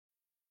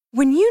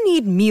When you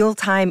need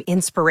mealtime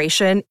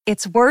inspiration,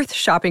 it's worth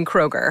shopping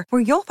Kroger,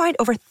 where you'll find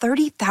over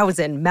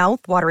 30,000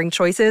 mouth-watering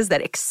choices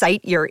that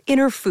excite your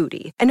inner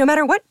foodie. And no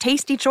matter what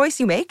tasty choice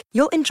you make,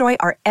 you'll enjoy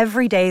our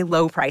everyday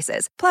low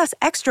prices, plus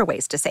extra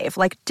ways to save,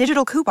 like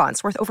digital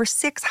coupons worth over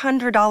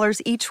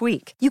 $600 each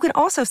week. You can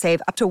also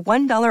save up to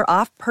 $1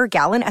 off per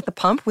gallon at the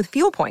pump with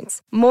fuel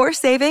points. More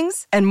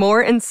savings and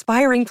more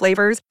inspiring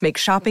flavors make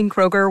shopping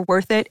Kroger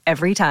worth it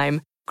every time.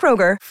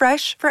 Kroger,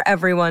 fresh for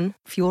everyone.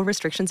 Fuel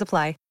restrictions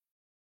apply.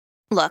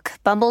 Look,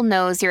 Bumble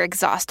knows you're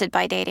exhausted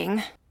by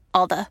dating.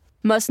 All the,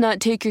 must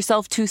not take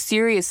yourself too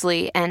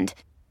seriously, and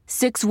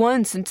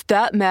 6'1" since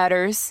that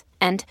matters,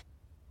 and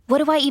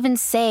what do I even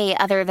say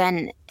other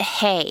than,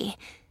 hey?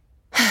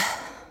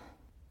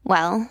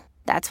 Well,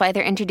 that's why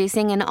they're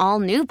introducing an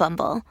all-new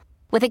Bumble,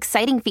 with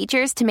exciting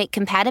features to make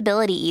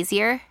compatibility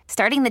easier,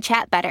 starting the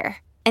chat better,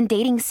 and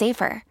dating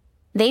safer.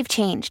 They've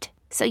changed,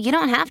 so you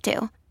don't have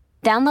to.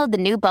 Download the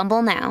new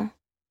Bumble now.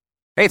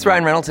 Hey, it's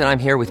Ryan Reynolds, and I'm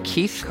here with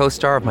Keith,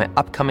 co-star of my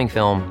upcoming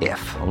film,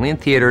 If, only in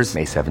theaters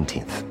May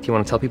 17th. Do you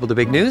want to tell people the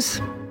big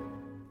news?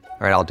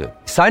 All right, I'll do it.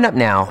 Sign up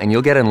now and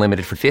you'll get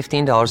unlimited for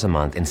 $15 a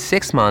month and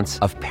 6 months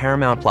of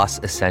Paramount Plus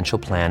Essential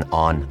Plan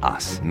on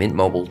us.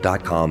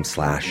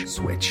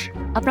 MintMobile.com/switch.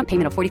 Upfront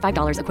payment of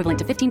 $45 equivalent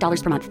to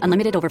 $15 per month.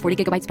 Unlimited over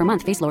 40 gigabytes per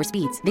month. Face lower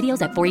speeds.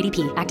 Videos at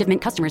 480p. Active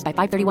Mint customers by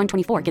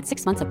 531.24 get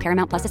 6 months of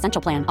Paramount Plus Essential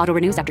Plan. Auto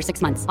renews after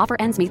 6 months. Offer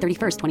ends May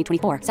 31st,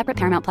 2024. Separate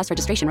Paramount Plus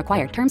registration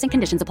required. Terms and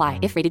conditions apply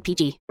if rated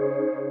PG.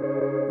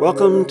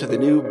 Welcome to the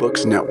New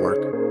Books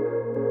Network.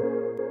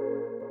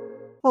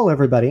 Hello,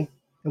 everybody,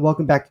 and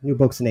welcome back to New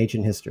Books in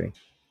Ancient History.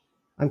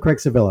 I'm Craig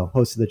Servillo,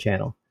 host of the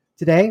channel.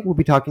 Today, we'll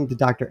be talking to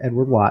Dr.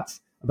 Edward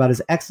Watts about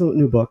his excellent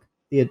new book,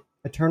 The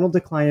Eternal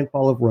Decline and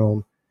Fall of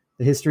Rome,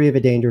 The History of a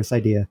Dangerous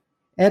Idea.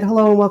 Ed,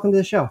 hello, and welcome to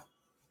the show.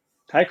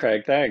 Hi,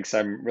 Craig. Thanks.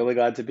 I'm really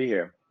glad to be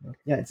here.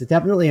 Yeah, it's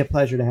definitely a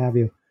pleasure to have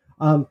you.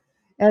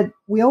 Ed,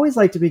 we always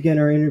like to begin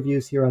our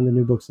interviews here on the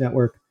New Books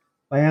Network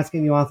by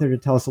asking the author to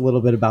tell us a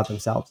little bit about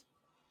themselves.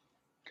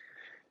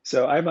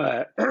 So I'm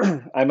a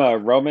I'm a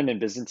Roman and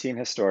Byzantine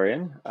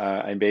historian.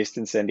 I'm based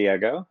in San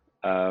Diego.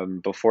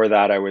 Before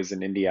that, I was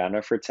in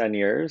Indiana for 10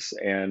 years,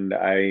 and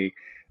I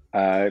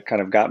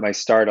kind of got my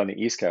start on the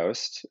East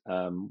Coast,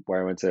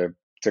 where I went to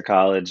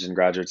college and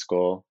graduate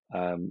school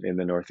in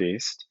the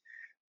Northeast.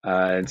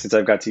 And since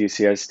I've got to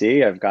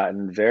UCSD, I've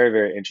gotten very,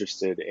 very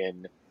interested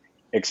in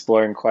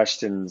exploring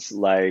questions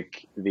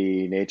like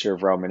the nature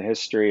of Roman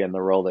history and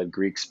the role that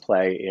Greeks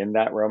play in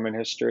that Roman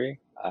history,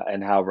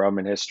 and how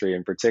Roman history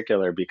in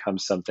particular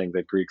becomes something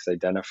that Greeks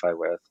identify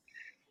with.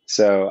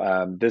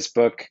 So this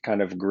book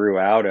kind of grew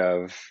out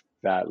of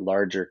that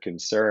larger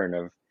concern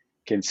of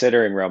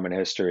considering Roman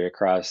history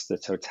across the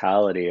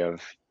totality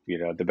of,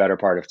 the better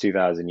part of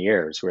 2,000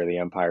 years, where the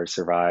empire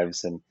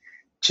survives and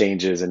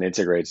changes and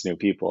integrates new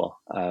people.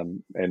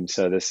 And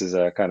so this is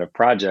a kind of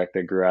project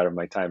that grew out of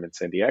my time in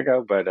San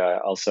Diego, but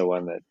also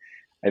one that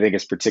I think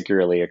is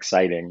particularly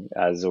exciting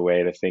as a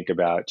way to think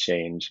about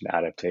change and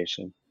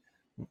adaptation.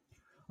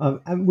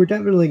 And we're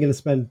definitely going to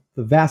spend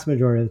the vast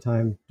majority of the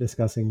time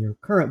discussing your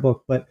current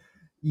book, but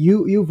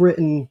you've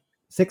written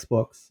 6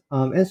 books.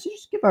 And so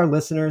just give our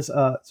listeners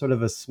sort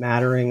of a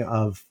smattering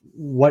of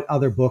what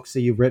other books that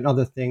you've written,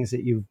 other things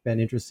that you've been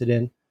interested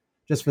in,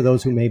 just for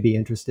those who may be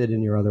interested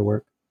in your other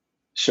work.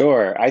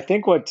 Sure. I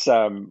think what's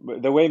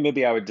the way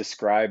maybe I would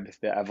describe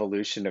the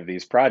evolution of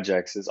these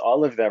projects is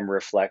all of them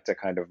reflect a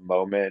kind of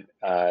moment,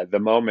 the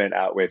moment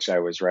at which I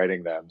was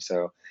writing them.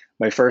 So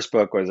my first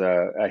book was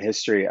a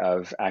history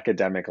of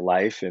academic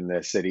life in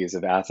the cities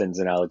of Athens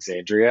and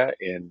Alexandria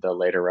in the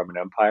later Roman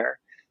Empire.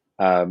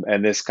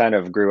 And this kind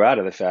of grew out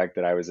of the fact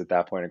that I was at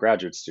that point a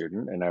graduate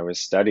student, and I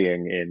was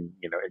studying in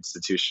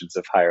institutions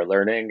of higher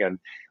learning, and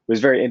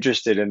was very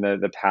interested in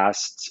the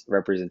past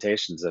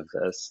representations of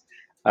this.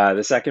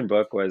 The second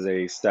book was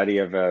a study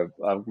of a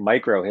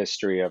micro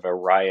history of a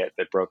riot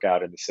that broke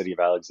out in the city of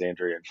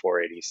Alexandria in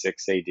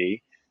 486 AD.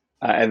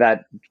 And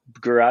that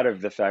grew out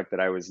of the fact that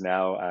I was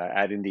now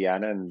at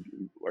Indiana and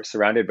were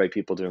surrounded by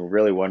people doing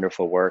really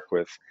wonderful work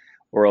with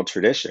oral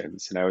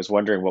traditions. And I was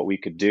wondering what we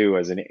could do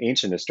as an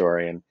ancient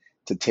historian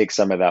to take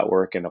some of that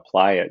work and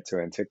apply it to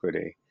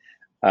antiquity.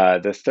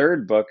 The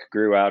third book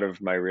grew out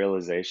of my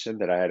realization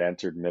that I had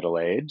entered middle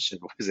age and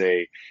was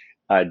a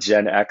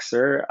Gen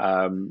Xer,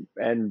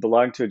 and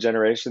belonged to a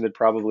generation that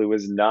probably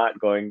was not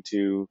going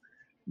to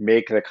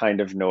make the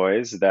kind of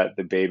noise that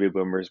the baby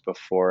boomers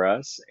before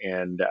us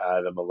and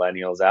the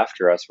millennials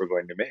after us were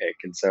going to make.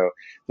 And so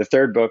the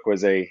third book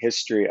was a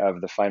history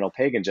of the final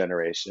pagan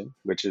generation,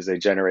 which is a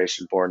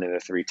generation born in the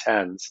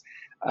 310s,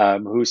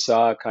 who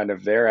saw kind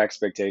of their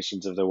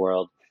expectations of the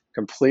world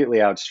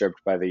completely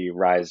outstripped by the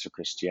rise of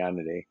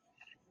Christianity.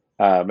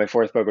 My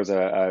fourth book was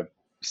a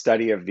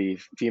study of the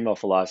female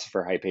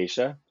philosopher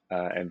Hypatia,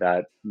 and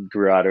that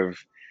grew out of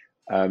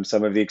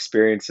some of the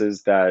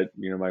experiences that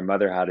my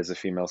mother had as a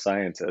female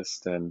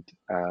scientist, and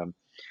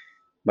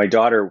my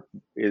daughter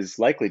is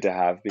likely to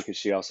have, because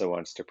she also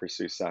wants to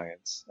pursue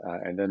science.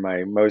 And then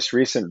my most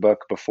recent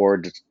book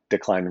before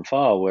Decline and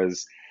Fall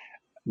was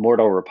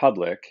Mortal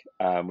Republic,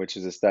 which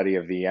is a study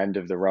of the end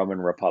of the Roman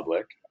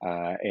Republic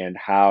and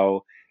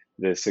how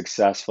the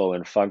successful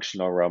and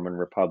functional Roman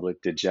Republic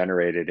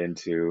degenerated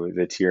into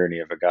the tyranny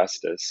of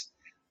Augustus.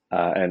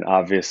 And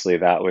obviously,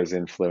 that was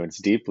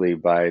influenced deeply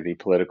by the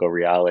political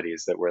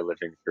realities that we're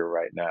living through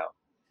right now.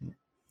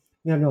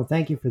 Yeah, no,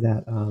 thank you for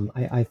that.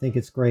 I think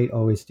it's great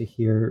always to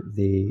hear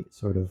the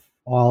sort of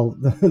all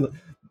the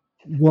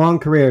long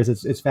careers.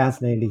 It's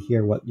fascinating to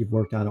hear what you've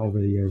worked on over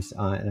the years,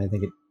 and I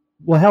think it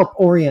will help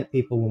orient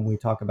people when we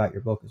talk about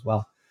your book as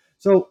well.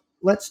 So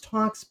let's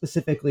talk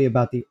specifically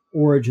about the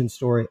origin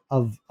story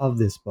of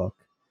this book,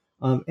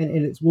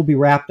 and we'll be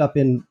wrapped up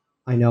in,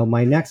 I know,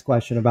 my next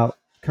question about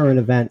current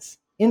events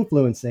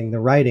influencing the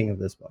writing of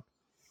this book.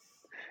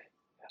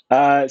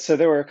 So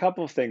there were a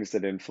couple of things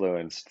that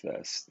influenced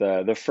this.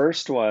 The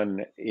first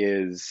one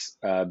is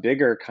a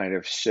bigger kind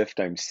of shift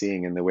I'm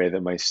seeing in the way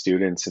that my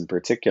students in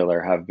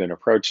particular have been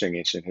approaching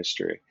ancient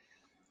history.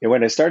 And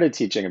when I started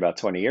teaching about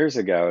 20 years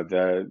ago,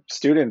 the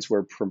students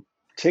were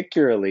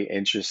particularly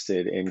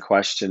interested in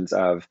questions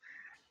of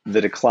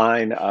the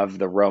decline of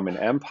the Roman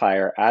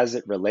Empire as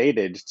it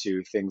related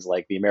to things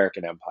like the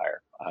American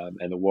Empire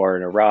and the war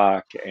in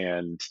Iraq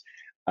and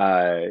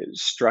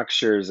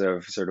structures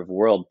of sort of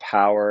world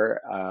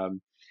power.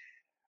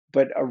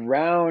 But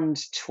around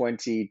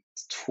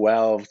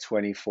 2012,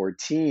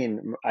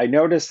 2014, I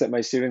noticed that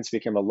my students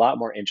became a lot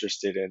more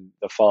interested in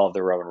the fall of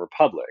the Roman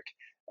Republic.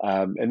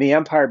 And the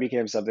empire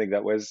became something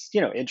that was,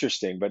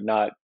 interesting, but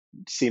not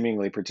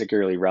seemingly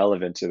particularly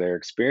relevant to their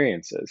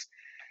experiences.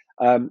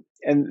 And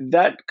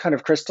that kind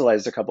of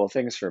crystallized a couple of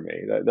things for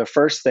me. The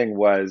first thing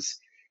was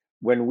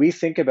when we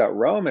think about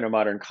Rome in a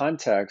modern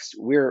context,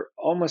 we're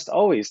almost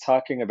always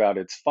talking about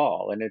its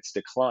fall and its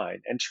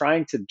decline and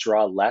trying to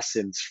draw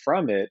lessons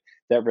from it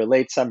that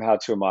relate somehow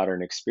to a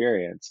modern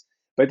experience.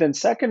 But then,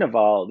 second of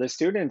all, the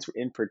students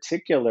in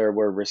particular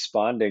were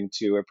responding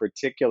to a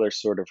particular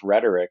sort of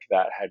rhetoric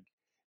that had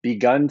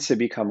begun to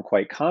become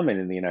quite common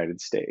in the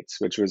United States,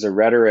 which was a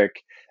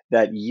rhetoric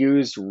that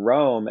used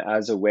Rome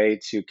as a way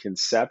to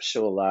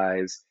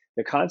conceptualize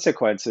the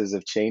consequences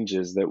of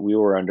changes that we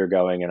were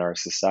undergoing in our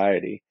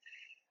society.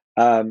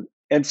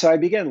 And so I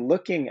began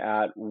looking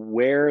at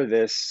where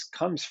this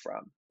comes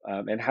from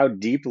and how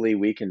deeply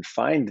we can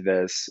find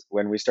this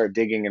when we start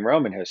digging in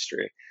Roman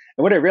history.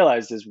 And what I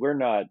realized is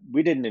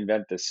we didn't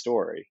invent this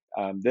story.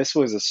 This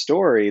was a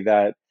story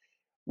that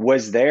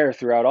was there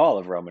throughout all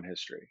of Roman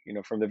history,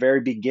 from the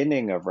very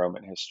beginning of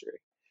Roman history.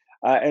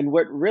 And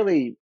what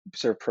really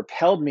sort of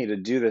propelled me to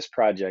do this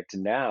project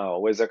now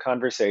was a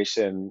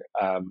conversation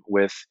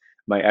with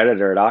my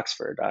editor at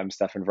Oxford,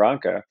 Stefan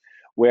Vranke,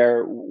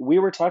 where we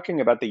were talking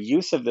about the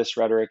use of this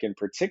rhetoric in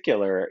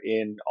particular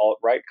in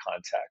alt-right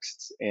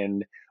contexts.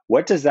 And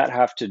what does that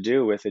have to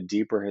do with a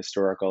deeper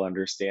historical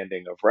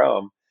understanding of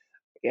Rome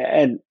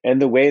and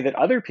the way that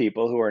other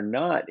people who are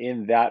not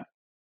in that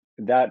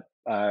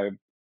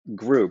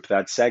group,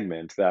 that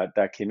segment,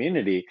 that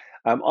community,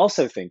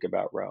 also think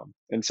about Rome.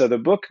 And so the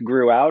book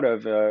grew out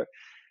of a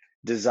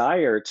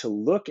desire to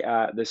look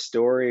at the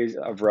stories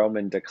of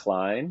Roman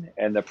decline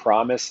and the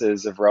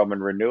promises of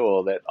Roman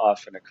renewal that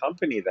often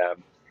accompany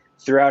them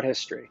throughout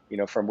history,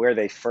 from where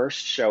they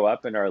first show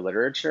up in our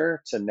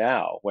literature to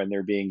now when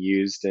they're being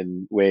used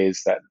in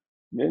ways that,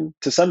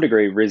 to some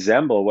degree,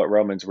 resemble what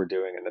Romans were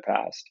doing in the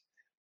past.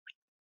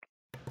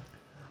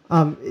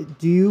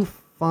 Do you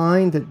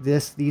find that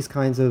these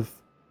kinds of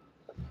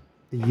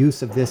the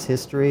use of this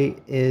history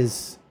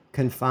is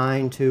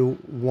confined to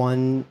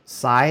one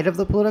side of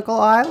the political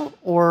aisle,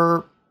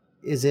 or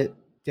is it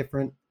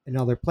different in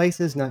other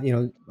places? Not,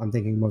 I'm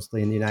thinking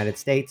mostly in the United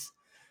States,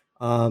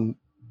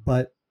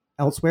 but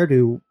elsewhere,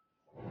 do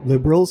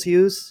liberals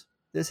use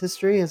this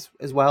history as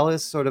well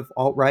as sort of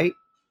alt-right?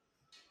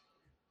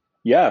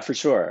 Yeah, for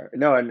sure.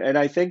 No, and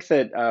I think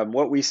that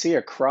what we see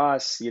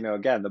across,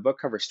 again, the book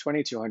covers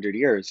 2,200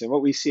 years, and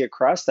what we see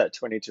across that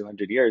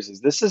 2,200 years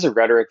is this is a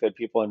rhetoric that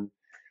people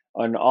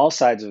on all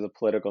sides of the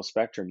political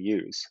spectrum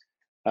use.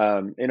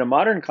 In a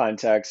modern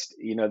context,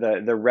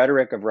 the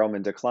rhetoric of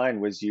Roman decline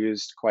was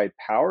used quite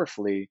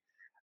powerfully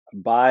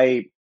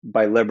by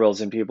liberals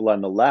and people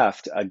on the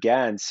left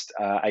against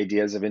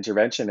ideas of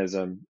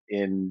interventionism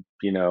in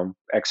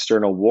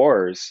external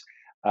wars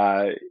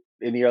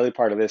in the early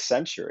part of this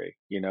century,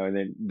 and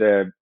then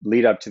the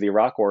lead up to the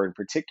Iraq War in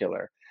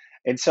particular.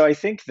 And so I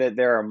think that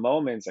there are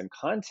moments and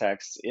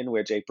contexts in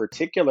which a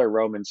particular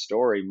Roman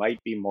story might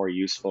be more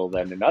useful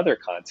than in other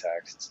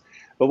contexts.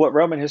 But what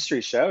Roman history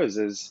shows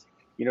is,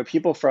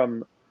 people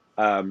from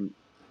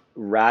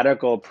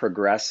radical,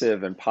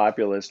 progressive, and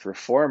populist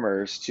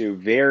reformers to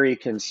very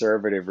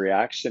conservative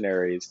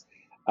reactionaries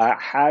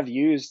have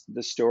used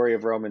the story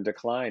of Roman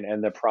decline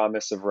and the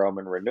promise of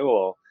Roman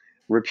renewal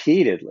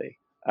repeatedly.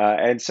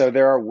 And so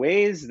there are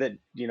ways that,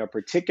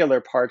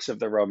 particular parts of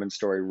the Roman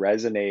story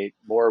resonate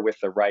more with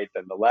the right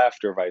than the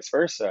left or vice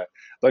versa.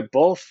 But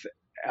both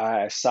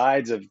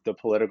sides of the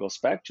political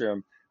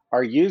spectrum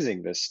are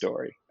using this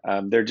story.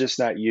 They're just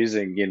not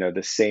using,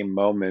 the same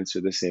moments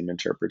or the same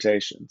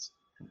interpretations.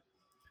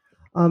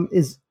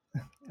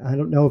 I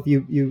don't know if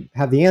you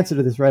have the answer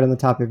to this right on the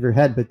top of your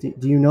head, but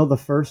do you know the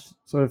first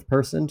sort of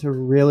person to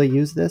really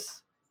use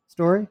this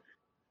story?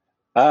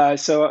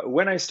 So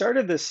when I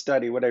started this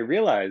study, what I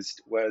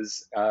realized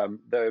was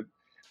the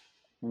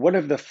one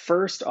of the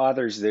first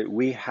authors that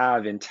we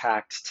have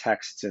intact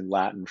texts in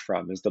Latin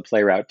from is the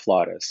playwright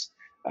Plautus.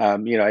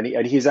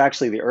 And he's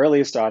actually the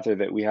earliest author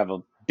that we have a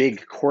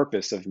big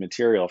corpus of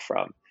material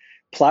from.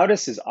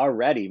 Plautus is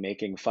already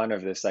making fun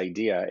of this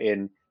idea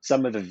in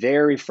some of the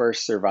very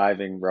first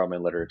surviving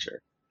Roman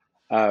literature.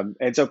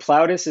 And so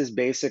Plautus is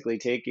basically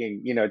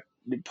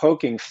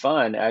poking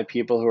fun at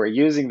people who are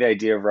using the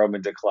idea of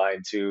Roman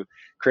decline to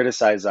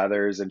criticize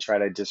others and try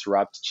to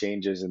disrupt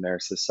changes in their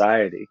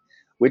society,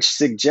 which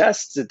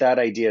suggests that that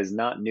idea is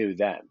not new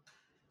then,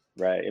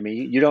 right? I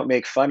mean, you don't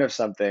make fun of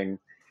something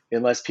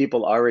unless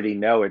people already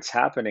know it's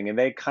happening and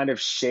they kind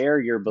of share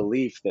your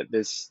belief that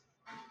this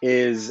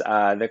is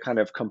the kind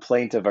of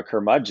complaint of a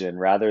curmudgeon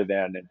rather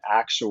than an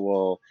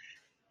actual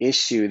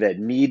issue that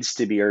needs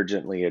to be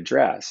urgently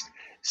addressed.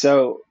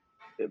 So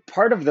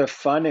part of the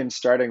fun in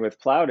starting with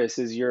Plautus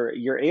is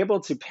you're able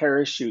to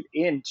parachute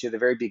into the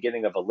very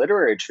beginning of a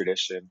literary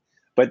tradition,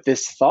 but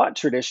this thought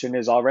tradition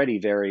is already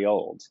very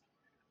old.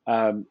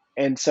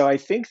 And so I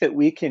think that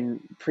we can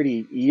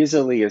pretty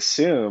easily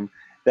assume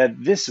that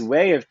this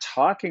way of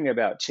talking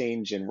about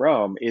change in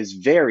Rome is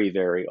very,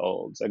 very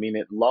old. I mean,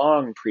 it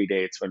long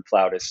predates when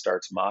Plautus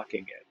starts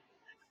mocking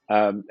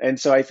it. And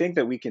so I think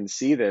that we can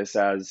see this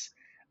as,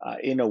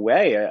 in a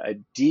way, a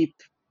deep,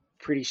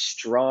 pretty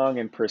strong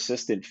and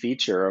persistent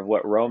feature of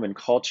what Roman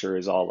culture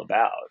is all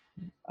about.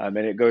 And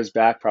it goes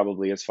back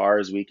probably as far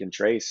as we can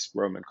trace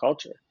Roman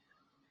culture.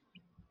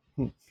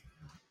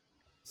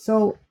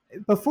 So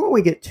before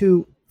we get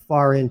too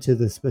far into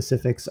the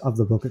specifics of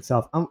the book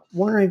itself, I'm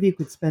wondering if you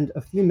could spend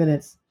a few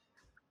minutes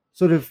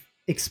sort of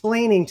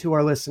explaining to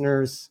our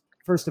listeners,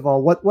 first of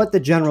all, what the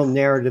general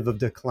narrative of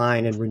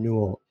decline and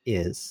renewal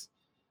is.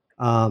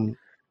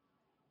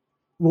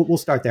 We'll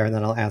start there, and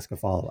then I'll ask a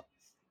follow-up.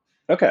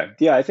 Okay.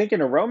 Yeah, I think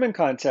in a Roman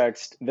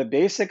context, the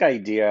basic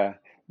idea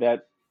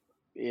that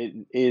it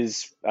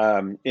is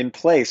in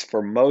place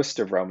for most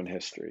of Roman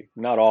history,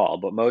 not all,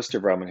 but most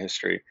of Roman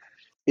history,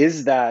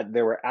 is that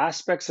there were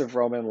aspects of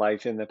Roman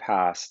life in the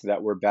past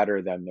that were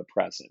better than the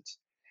present.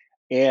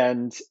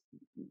 And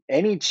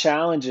any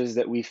challenges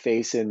that we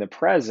face in the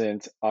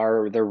present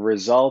are the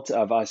result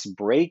of us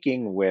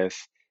breaking with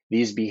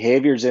these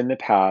behaviors in the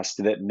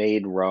past that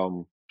made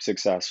Rome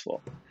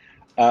successful.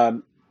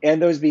 And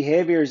those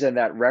behaviors and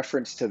that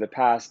reference to the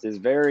past is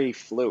very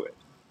fluid.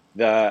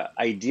 The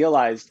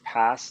idealized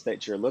past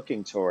that you're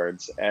looking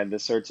towards and the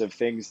sorts of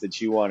things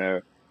that you want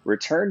to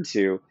return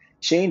to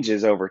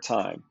changes over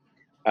time.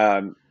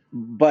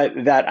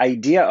 But that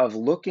idea of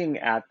looking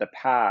at the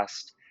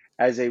past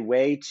as a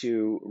way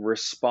to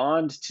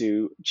respond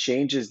to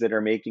changes that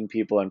are making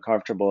people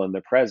uncomfortable in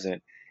the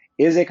present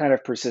is a kind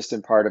of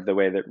persistent part of the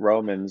way that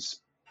Romans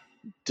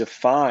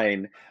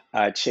define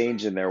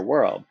change in their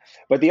world.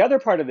 But the other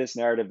part of this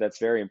narrative that's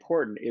very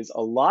important is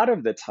a lot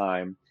of the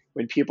time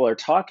when people are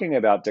talking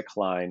about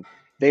decline,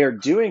 they are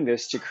doing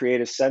this to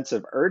create a sense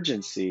of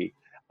urgency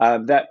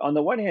that, on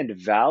the one hand,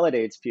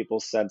 validates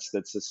people's sense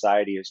that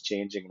society is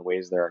changing in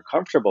ways they're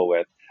uncomfortable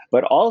with,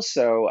 but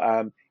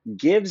also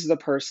gives the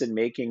person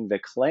making the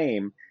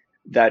claim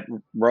that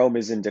Rome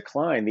is in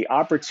decline the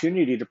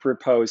opportunity to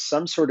propose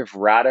some sort of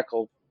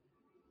radical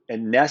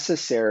and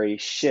necessary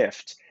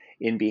shift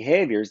in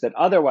behaviors that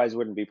otherwise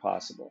wouldn't be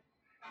possible.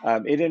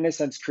 It, in a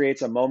sense,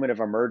 creates a moment of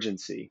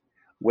emergency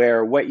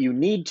where what you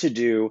need to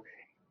do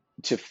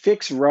to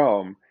fix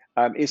Rome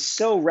is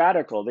so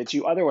radical that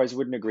you otherwise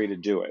wouldn't agree to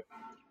do it.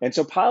 And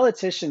so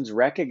politicians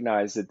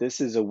recognize that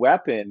this is a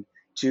weapon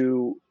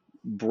to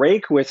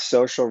break with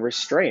social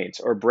restraints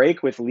or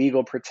break with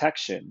legal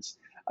protections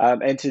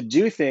and to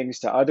do things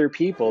to other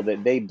people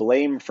that they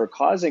blame for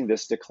causing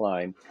this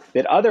decline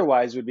that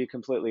otherwise would be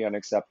completely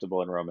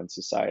unacceptable in Roman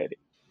society.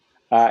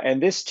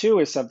 And this too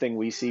is something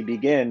we see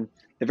begin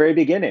the very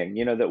beginning.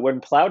 That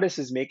when Plautus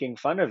is making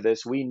fun of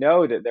this, we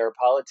know that there are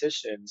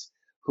politicians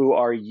who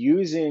are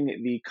using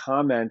the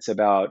comments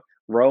about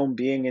Rome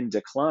being in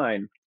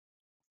decline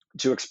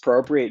to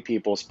expropriate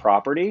people's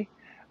property,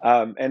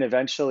 and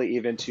eventually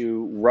even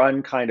to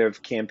run kind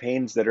of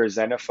campaigns that are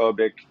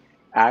xenophobic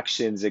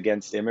actions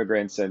against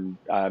immigrants and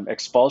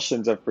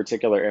expulsions of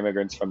particular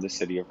immigrants from the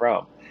city of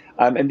Rome.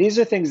 And these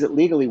are things that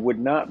legally would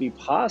not be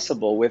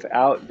possible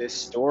without this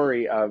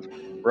story of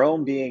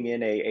Rome being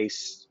in a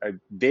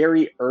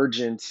very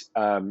urgent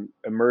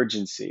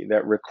emergency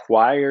that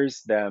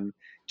requires them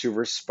to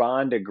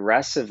respond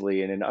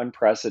aggressively in an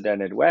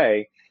unprecedented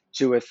way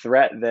to a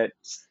threat that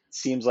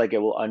seems like it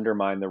will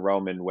undermine the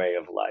Roman way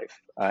of life.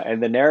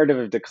 And the narrative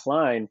of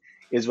decline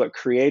is what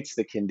creates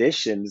the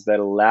conditions that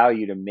allow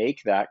you to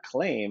make that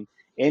claim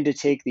and to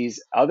take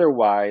these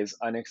otherwise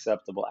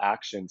unacceptable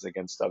actions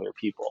against other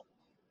people.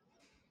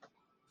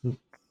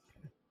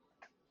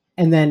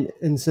 And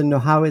so now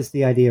how is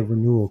the idea of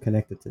renewal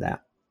connected to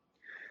that?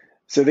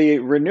 So the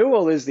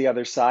renewal is the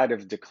other side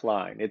of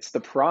decline. It's the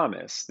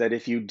promise that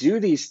if you do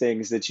these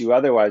things that you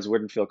otherwise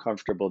wouldn't feel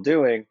comfortable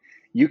doing,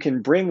 you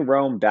can bring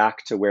Rome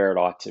back to where it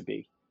ought to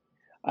be.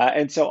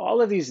 And so all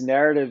of these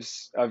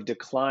narratives of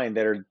decline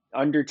that are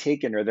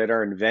undertaken or that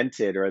are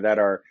invented or that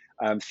are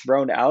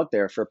thrown out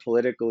there for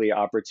politically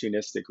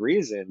opportunistic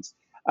reasons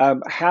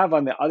have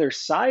on the other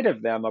side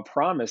of them a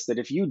promise that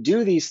if you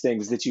do these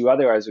things that you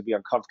otherwise would be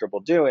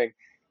uncomfortable doing,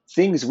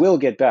 things will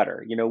get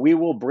better. We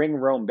will bring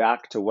Rome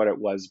back to what it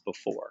was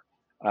before.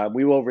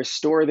 We will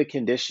restore the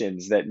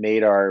conditions that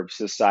made our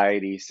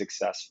society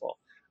successful.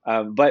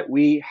 But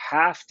we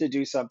have to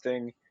do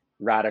something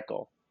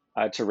radical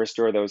to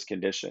restore those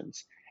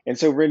conditions. And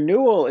so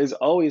renewal is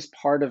always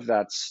part of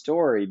that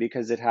story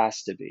because it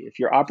has to be. If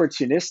you're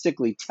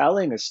opportunistically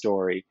telling a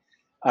story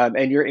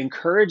and you're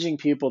encouraging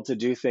people to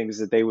do things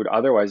that they would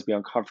otherwise be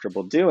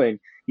uncomfortable doing,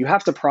 you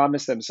have to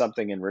promise them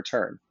something in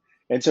return.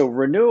 And so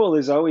renewal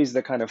is always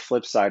the kind of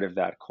flip side of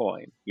that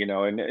coin.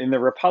 And in the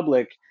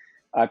Republic,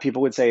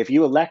 people would say, if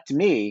you elect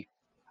me,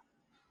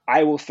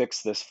 I will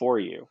fix this for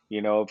you.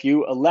 If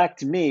you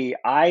elect me,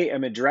 I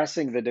am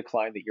addressing the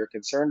decline that you're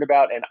concerned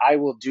about, and I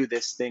will do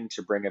this thing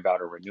to bring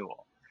about a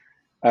renewal.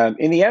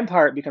 In the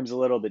empire, it becomes a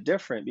little bit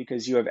different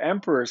because you have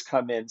emperors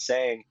come in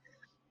saying,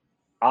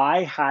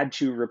 I had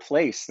to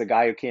replace the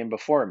guy who came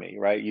before me,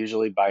 right?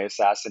 Usually by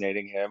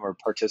assassinating him or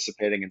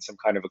participating in some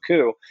kind of a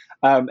coup.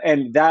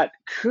 And that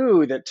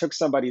coup that took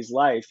somebody's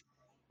life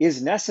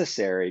is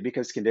necessary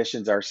because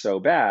conditions are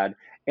so bad,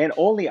 and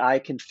only I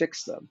can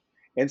fix them.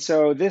 And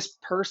so this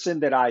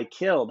person that I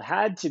killed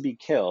had to be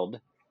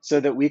killed so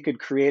that we could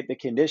create the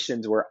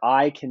conditions where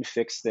I can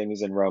fix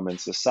things in Roman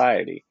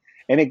society.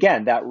 And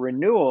again, that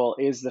renewal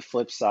is the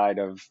flip side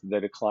of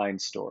the decline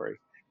story.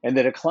 And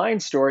the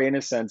decline story, in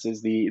a sense,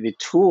 is the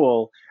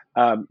tool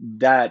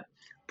that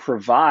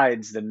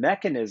provides the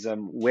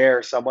mechanism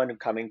where someone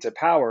coming to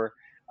power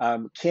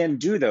can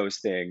do those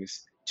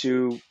things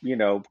to,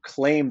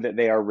 claim that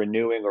they are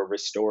renewing or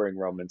restoring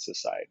Roman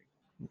society.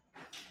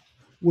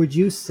 Would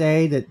you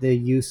say that the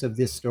use of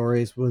these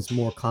stories was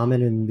more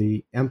common in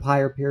the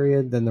Empire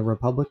period than the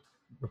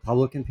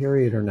Republican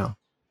period, or no?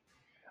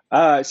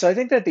 So I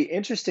think that the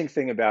interesting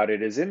thing about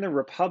it is in the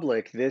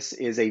Republic, this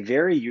is a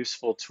very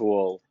useful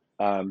tool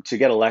to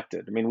get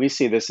elected. I mean, we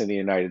see this in the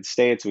United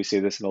States. We see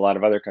this in a lot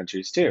of other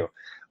countries too,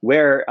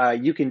 where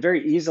you can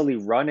very easily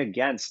run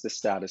against the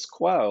status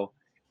quo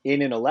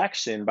in an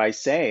election by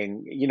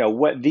saying,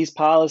 what these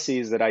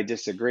policies that I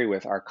disagree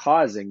with are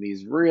causing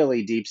these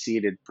really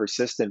deep-seated,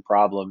 persistent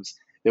problems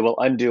that will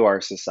undo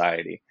our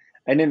society.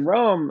 And in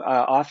Rome,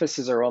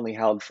 offices are only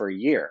held for a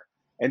year.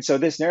 And so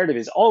this narrative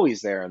is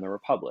always there in the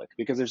Republic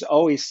because there's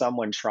always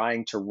someone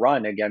trying to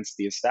run against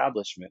the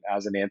establishment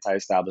as an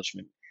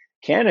anti-establishment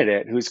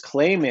candidate who's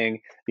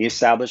claiming the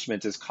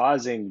establishment is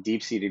causing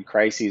deep-seated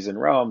crises in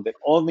Rome that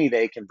only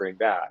they can bring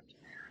back.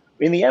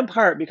 In the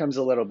empire, it becomes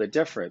a little bit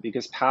different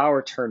because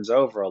power turns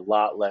over a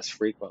lot less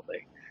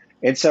frequently.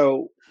 And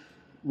so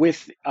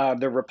with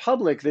the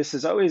Republic, this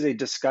is always a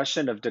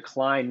discussion of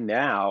decline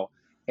now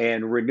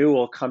and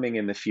renewal coming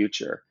in the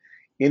future.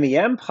 In the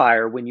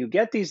empire, when you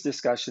get these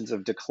discussions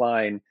of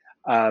decline,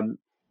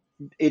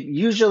 it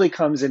usually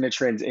comes in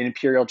an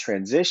imperial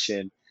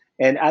transition.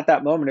 And at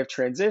that moment of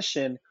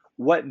transition,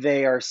 what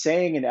they are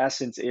saying in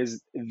essence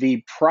is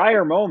the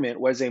prior moment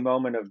was a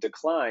moment of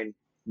decline.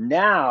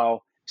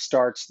 Now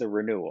starts the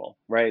renewal,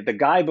 right? The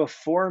guy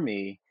before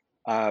me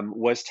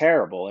was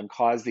terrible and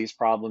caused these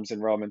problems in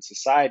Roman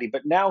society,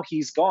 but now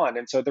he's gone.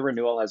 And so the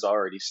renewal has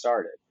already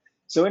started.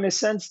 So in a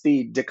sense,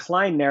 the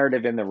decline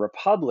narrative in the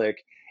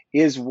Republic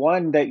is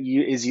one that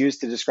is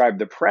used to describe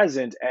the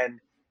present, and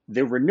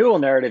the renewal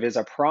narrative is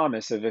a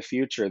promise of a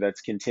future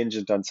that's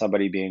contingent on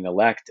somebody being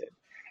elected.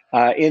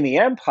 In the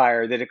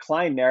empire, the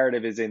decline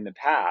narrative is in the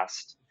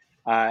past,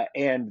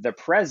 and the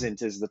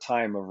present is the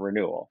time of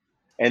renewal.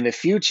 And the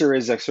future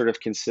is a sort of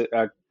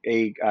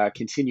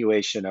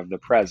continuation of the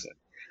present.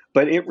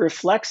 But it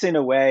reflects in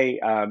a way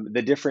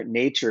the different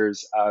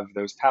natures of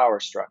those power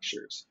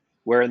structures,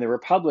 where in the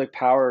Republic,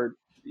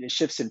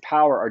 shifts in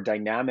power are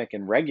dynamic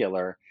and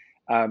regular.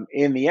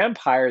 In the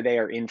empire, they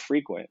are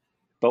infrequent.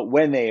 But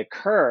when they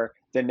occur,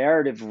 the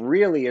narrative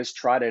really is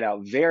trotted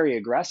out very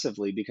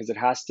aggressively because it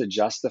has to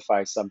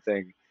justify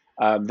something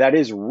that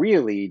is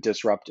really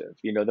disruptive.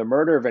 The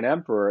murder of an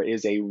emperor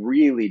is a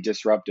really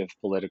disruptive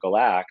political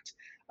act.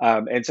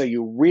 And so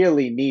you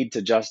really need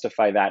to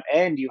justify that.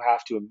 And you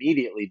have to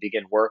immediately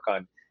begin work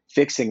on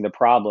fixing the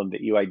problem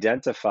that you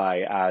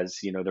identify as,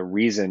 the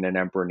reason an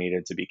emperor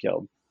needed to be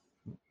killed.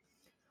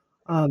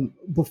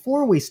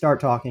 Before we start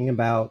talking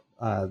about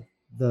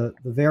the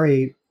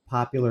very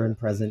popular and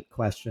present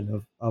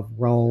question of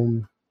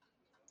Rome,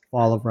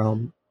 fall of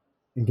Rome,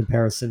 in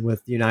comparison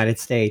with the United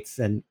States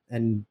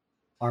and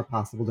our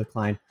possible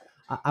decline,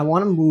 I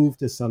want to move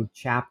to some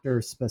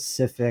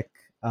chapter-specific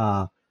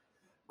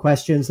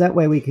questions. That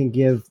way we can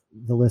give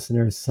the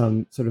listeners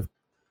some sort of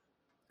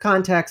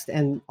context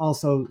and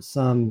also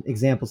some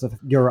examples of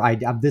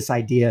this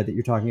idea that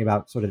you're talking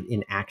about sort of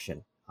in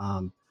action.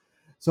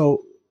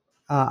 So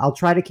I'll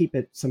try to keep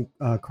it some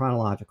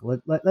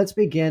chronological. Let's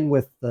begin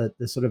with the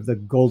sort of the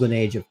golden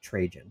age of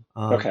Trajan,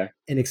 Okay.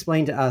 and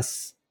explain to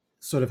us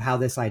sort of how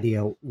this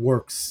idea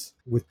works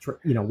with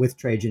with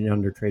Trajan and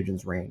under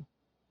Trajan's reign.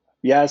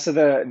 Yeah, so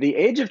the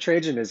age of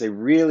Trajan is a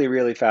really,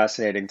 really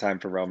fascinating time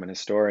for Roman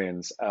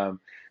historians,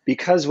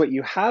 because what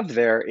you have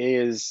there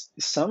is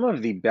some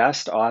of the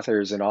best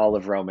authors in all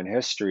of Roman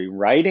history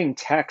writing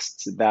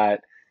texts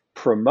that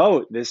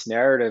promote this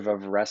narrative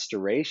of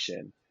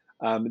restoration,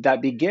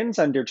 that begins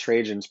under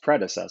Trajan's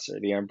predecessor,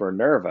 the Emperor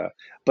Nerva,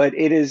 but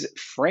it is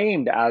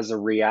framed as a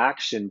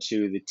reaction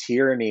to the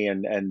tyranny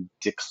and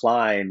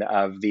decline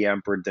of the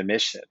Emperor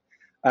Domitian.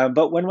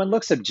 But when one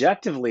looks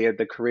objectively at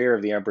the career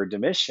of the Emperor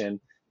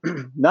Domitian,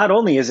 not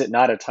only is it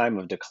not a time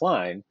of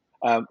decline,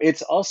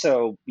 it's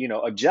also,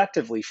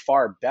 objectively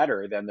far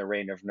better than the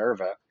reign of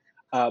Nerva.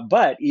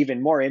 But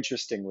even more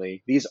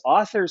interestingly, these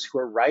authors who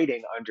are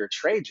writing under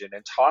Trajan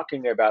and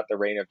talking about the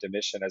reign of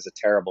Domitian as a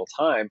terrible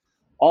time,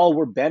 all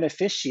were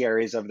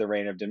beneficiaries of the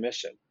reign of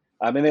Domitian,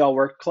 and they all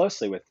worked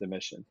closely with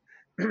Domitian.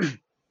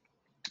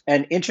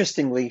 And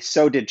interestingly,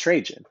 so did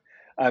Trajan.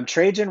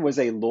 Trajan was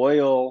a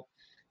loyal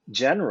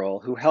general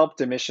who helped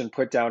Domitian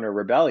put down a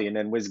rebellion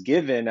and was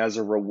given as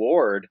a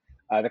reward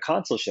the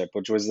consulship,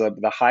 which was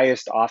the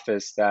highest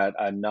office that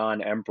a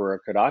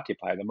non-emperor could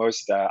occupy, the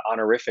most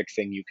honorific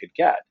thing you could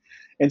get.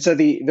 And so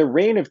the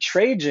reign of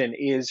Trajan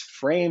is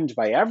framed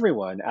by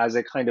everyone as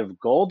a kind of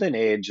golden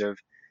age of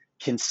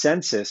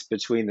consensus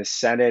between the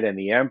Senate and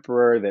the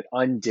emperor that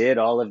undid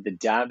all of the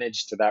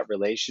damage to that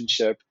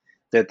relationship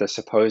that the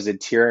supposed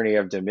tyranny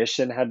of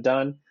Domitian had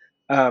done.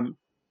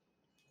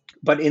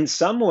 But in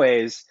some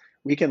ways,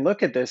 we can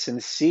look at this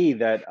and see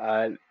that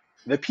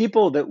the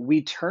people that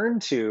we turn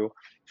to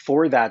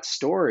for that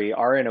story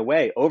are, in a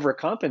way,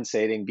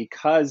 overcompensating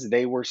because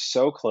they were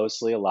so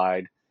closely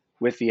allied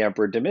with the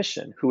Emperor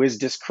Domitian, who is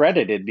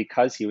discredited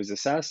because he was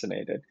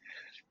assassinated.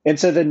 And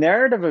so the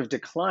narrative of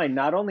decline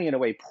not only, in a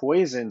way,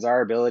 poisons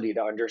our ability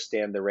to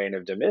understand the reign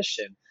of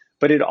Domitian,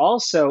 but it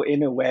also,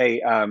 in a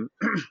way,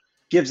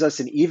 gives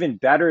us an even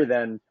better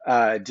than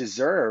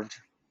deserved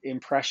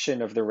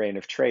impression of the reign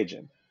of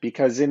Trajan.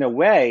 Because in a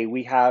way,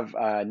 we have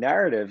a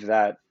narrative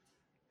that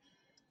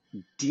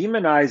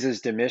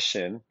demonizes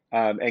Domitian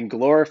and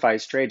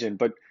glorifies Trajan.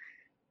 But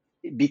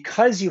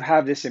because you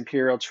have this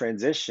imperial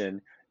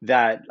transition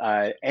that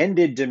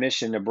ended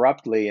Domitian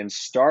abruptly and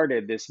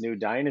started this new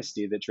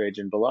dynasty that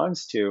Trajan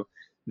belongs to,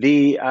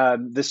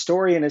 the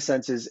story, in a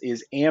sense,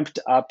 is amped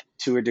up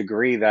to a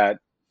degree that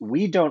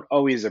we don't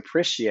always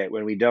appreciate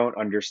when we don't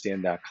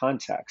understand that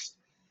context.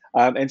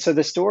 And so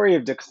the story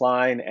of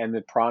decline and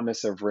the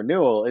promise of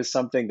renewal is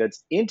something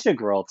that's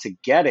integral to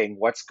getting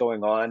what's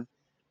going on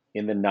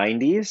in the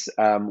 90s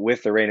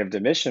with the reign of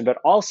Domitian, but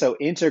also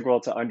integral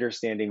to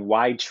understanding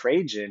why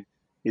Trajan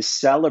is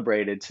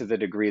celebrated to the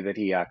degree that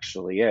he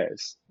actually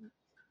is.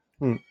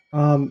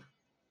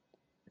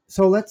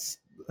 So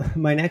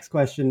my next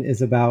question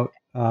is about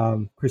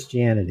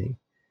Christianity.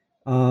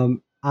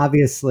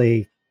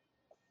 Obviously,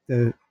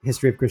 the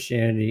history of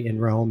Christianity in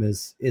Rome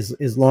is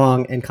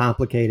long and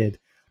complicated.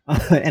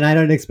 And I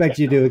don't expect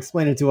you to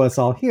explain it to us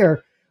all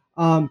here,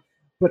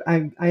 but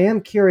I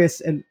am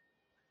curious, and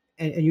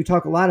you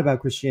talk a lot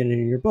about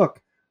Christianity in your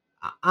book.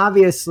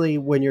 Obviously,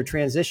 when you're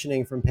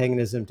transitioning from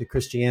paganism to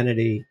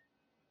Christianity,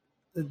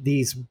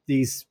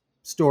 these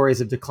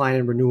stories of decline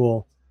and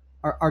renewal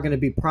are going to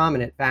be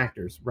prominent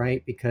factors,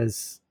 right?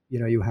 Because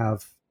you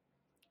have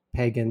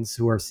pagans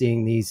who are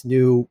seeing this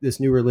new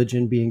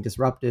religion being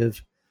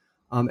disruptive,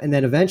 and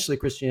then eventually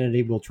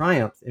Christianity will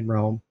triumph in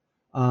Rome.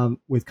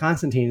 With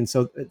Constantine, and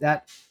so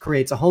that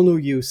creates a whole new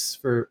use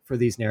for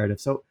these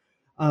narratives. So,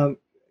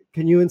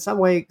 can you, in some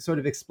way, sort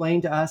of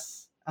explain to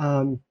us,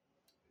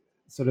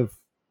 sort of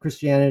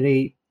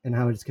Christianity and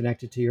how it's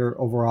connected to your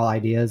overall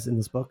ideas in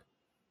this book?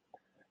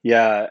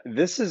 Yeah,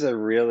 this is a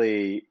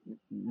really,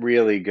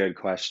 really good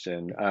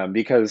question,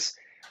 because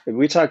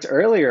we talked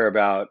earlier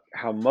about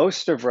how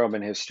most of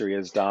Roman history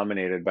is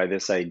dominated by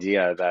this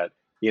idea that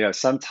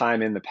some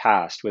time in the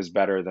past was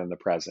better than the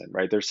present,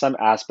 right? There's some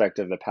aspect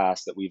of the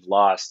past that we've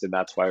lost, and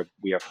that's why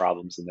we have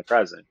problems in the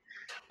present.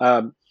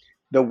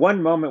 The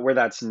one moment where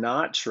that's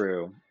not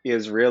true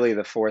is really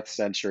the 4th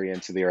century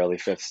into the early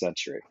 5th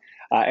century.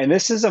 And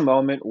this is a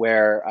moment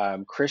where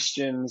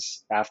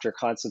Christians, after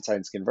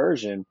Constantine's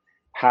conversion,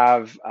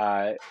 have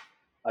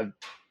an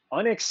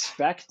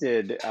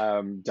unexpected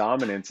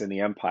dominance in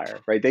the empire,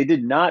 right? They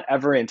did not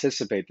ever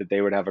anticipate that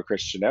they would have a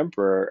Christian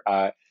emperor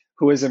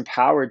who was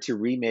empowered to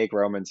remake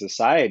Roman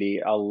society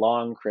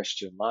along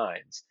Christian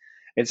lines.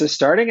 And so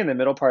starting in the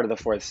middle part of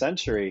the 4th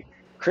century,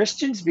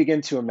 Christians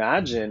begin to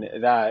imagine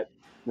that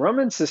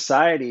Roman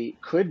society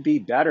could be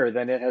better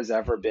than it has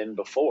ever been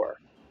before.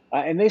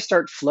 And they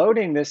start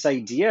floating this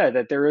idea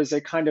that there is a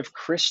kind of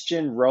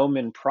Christian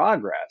Roman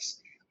progress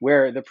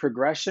where the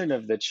progression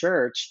of the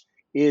church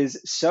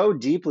is so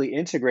deeply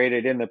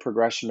integrated in the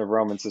progression of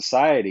Roman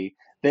society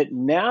that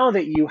now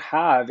that you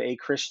have a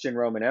Christian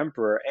Roman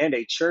emperor and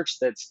a church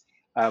that's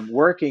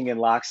working in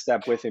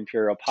lockstep with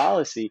imperial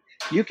policy,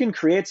 you can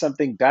create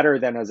something better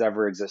than has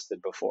ever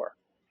existed before.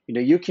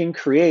 You can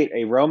create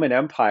a Roman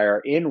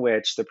Empire in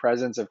which the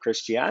presence of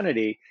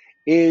Christianity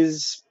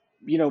is,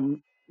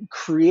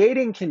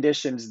 creating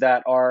conditions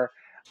that are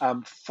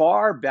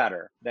far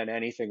better than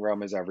anything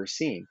Rome has ever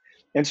seen.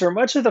 And so,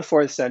 much of the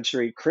fourth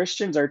century,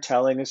 Christians are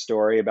telling a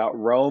story about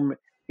Rome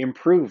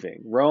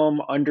improving,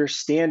 Rome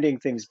understanding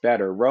things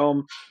better,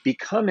 Rome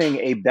becoming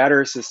a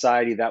better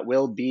society that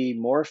will be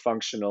more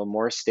functional,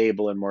 more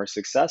stable, and more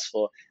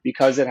successful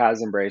because it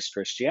has embraced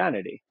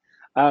Christianity.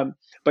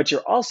 But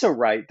you're also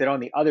right that on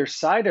the other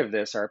side of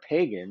this are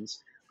pagans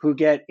who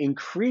get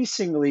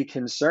increasingly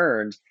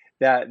concerned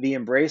that the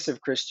embrace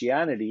of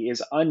Christianity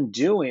is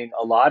undoing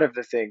a lot of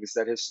the things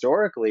that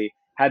historically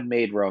had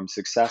made Rome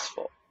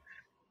successful.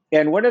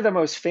 And one of the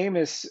most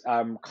famous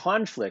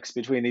conflicts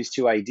between these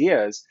two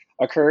ideas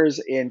occurs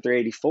in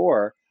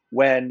 384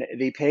 when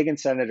the pagan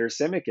senator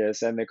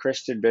Symmachus and the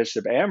Christian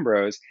bishop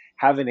Ambrose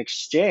have an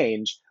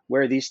exchange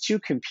where these two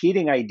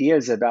competing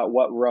ideas about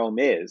what Rome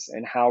is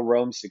and how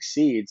Rome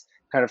succeeds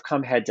kind of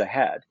come head to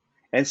head.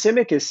 And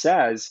Symmachus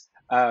says,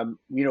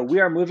 we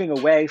are moving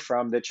away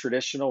from the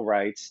traditional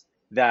rights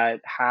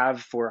that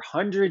have for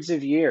hundreds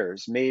of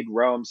years made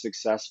Rome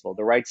successful,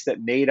 the rights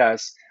that made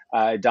us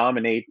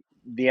dominate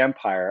the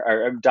empire,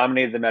 or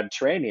dominated the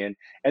Mediterranean,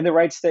 and the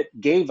rights that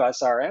gave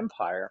us our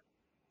empire.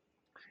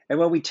 And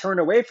when we turn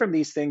away from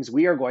these things,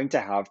 we are going to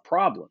have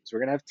problems. We're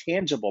going to have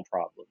tangible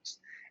problems.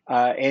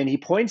 And he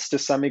points to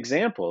some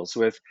examples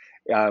with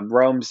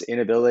Rome's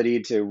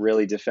inability to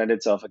really defend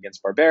itself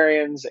against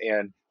barbarians,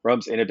 and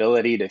Rome's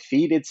inability to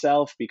feed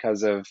itself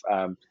because of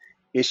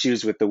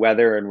issues with the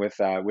weather and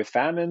with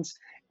famines.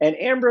 And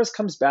Ambrose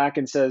comes back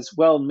and says,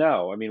 well,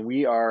 no, I mean,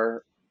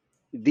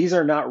 these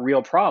are not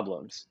real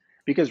problems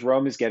because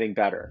Rome is getting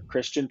better.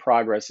 Christian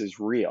progress is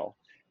real,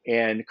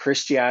 and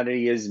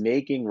Christianity is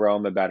making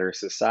Rome a better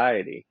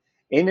society.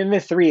 And in the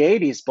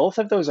 380s, both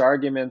of those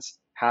arguments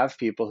have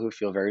people who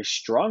feel very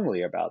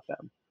strongly about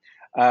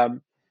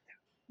them.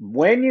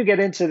 When you get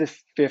into the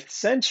 5th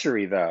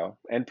century, though,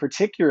 and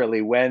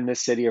particularly when the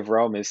city of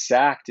Rome is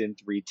sacked in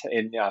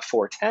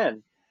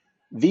 410,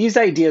 these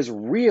ideas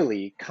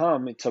really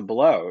come to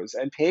blows,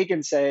 and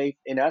pagans say,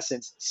 in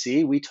essence,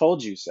 see, we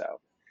told you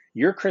so.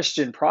 Your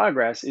Christian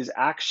progress is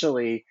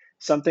actually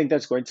something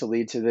that's going to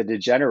lead to the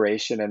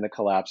degeneration and the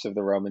collapse of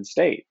the Roman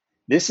state.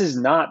 This is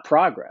not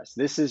progress.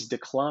 This is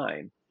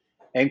decline.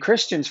 And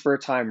Christians for a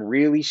time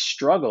really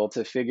struggle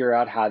to figure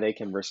out how they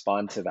can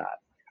respond to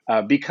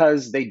that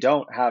because they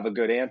don't have a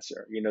good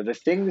answer. The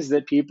things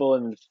that people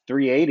in the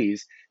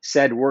 380s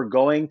said were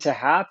going to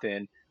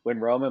happen when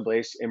Rome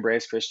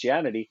embraced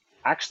Christianity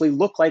actually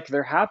look like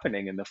they're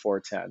happening in the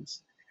 410s.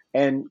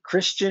 And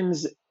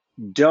Christians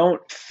don't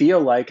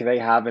feel like they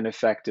have an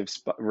effective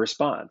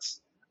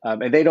response.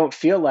 And they don't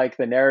feel like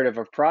the narrative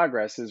of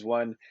progress is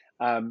one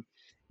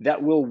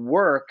that will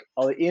work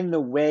in the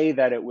way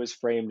that it was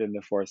framed in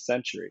the 4th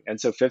century. And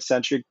so 5th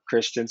century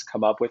Christians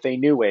come up with a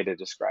new way to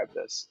describe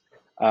this.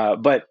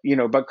 But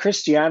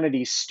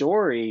Christianity's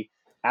story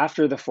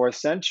after the 4th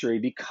century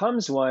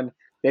becomes one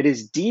that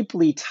is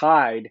deeply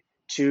tied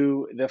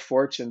to the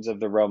fortunes of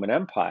the Roman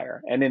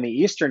Empire. And in the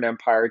Eastern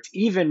Empire, it's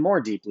even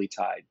more deeply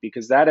tied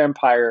because that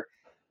empire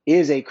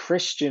is a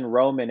Christian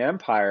Roman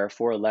Empire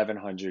for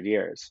 1100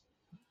 years.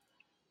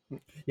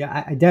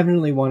 Yeah, I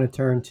definitely want to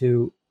turn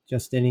to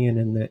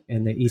Justinian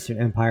and the Eastern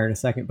Empire in a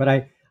second, but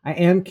I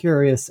am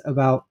curious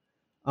about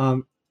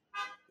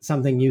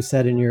something you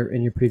said in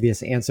your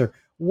previous answer.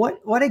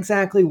 What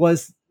exactly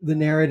was the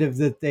narrative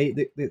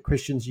that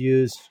Christians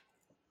used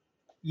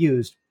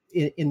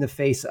in the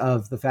face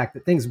of the fact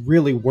that things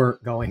really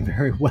weren't going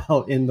very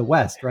well in the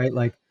West, right?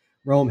 Like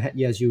Rome,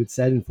 as you had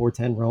said in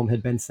 410, Rome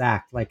had been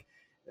sacked. Like,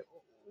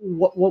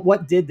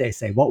 what did they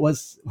say? What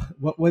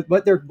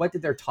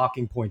did their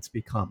talking points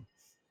become?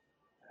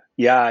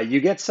 Yeah,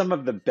 you get some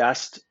of the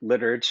best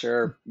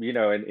literature,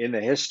 in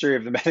the history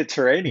of the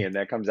Mediterranean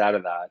that comes out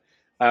of that.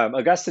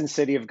 Augustine's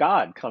City of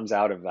God comes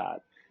out of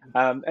that.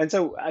 And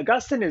so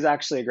Augustine is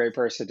actually a great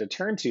person to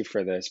turn to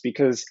for this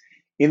because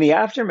in the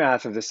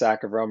aftermath of the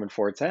sack of Rome in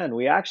 410,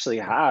 we actually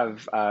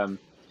have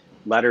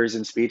letters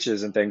and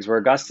speeches and things where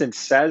Augustine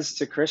says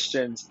to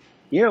Christians,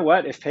 you know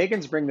what, if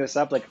pagans bring this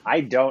up, like,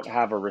 I don't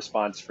have a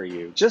response for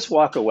you. Just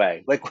walk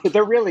away. Like,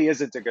 there really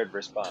isn't a good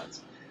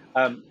response.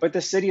 But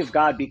the City of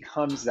God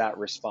becomes that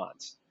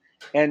response.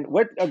 And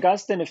what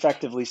Augustine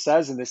effectively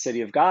says in the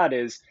City of God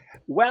is,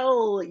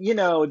 well,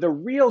 the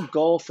real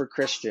goal for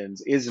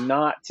Christians is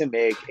not to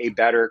make a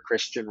better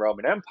Christian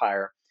Roman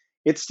Empire.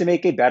 It's to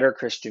make a better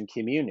Christian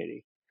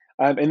community.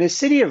 And the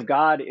City of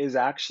God is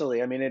actually,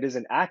 it is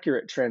an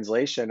accurate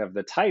translation of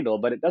the title,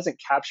 but it doesn't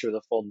capture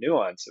the full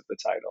nuance of the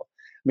title.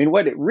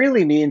 What it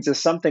really means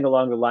is something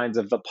along the lines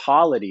of the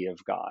polity of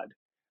God,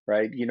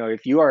 right?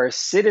 If you are a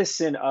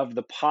citizen of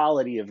the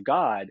polity of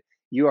God,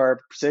 you are a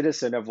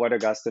citizen of what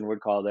Augustine would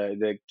call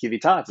the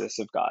civitatis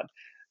of God.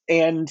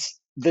 And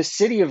the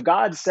City of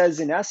God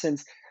says, in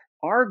essence,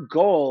 our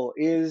goal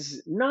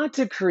is not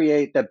to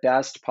create the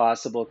best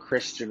possible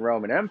Christian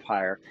Roman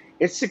Empire,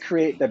 it's to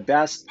create the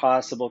best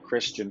possible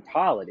Christian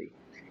polity.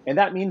 And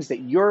that means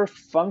that your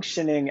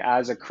functioning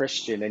as a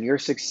Christian and your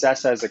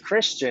success as a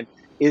Christian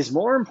is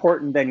more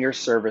important than your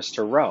service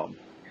to Rome.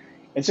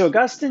 And so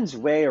Augustine's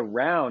way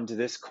around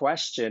this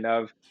question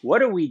of what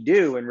do we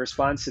do in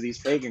response to these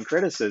pagan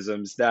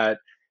criticisms that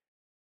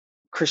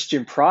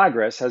Christian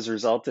progress has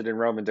resulted in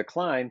Roman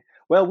decline?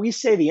 Well, we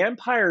say the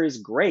empire is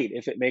great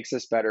if it makes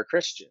us better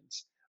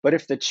Christians. But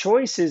if the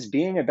choice is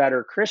being a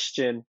better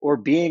Christian or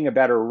being a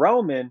better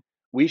Roman,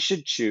 we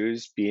should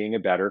choose being a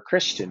better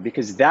Christian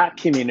because that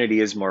community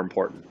is more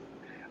important.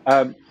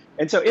 And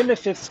so in the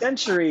 5th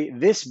century,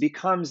 this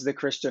becomes the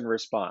Christian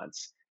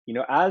response.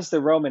 As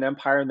the Roman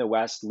Empire in the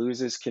West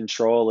loses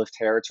control of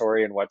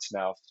territory in what's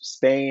now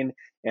Spain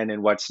and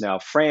in what's now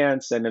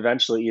France, and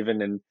eventually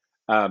even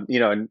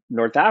in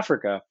North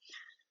Africa,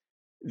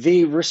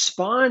 the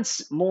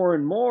response more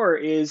and more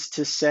is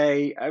to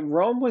say,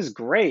 Rome was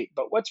great,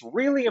 but what's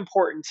really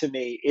important to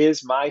me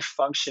is my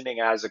functioning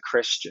as a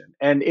Christian.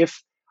 And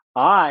if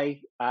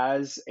I,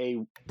 as a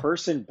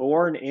person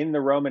born in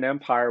the Roman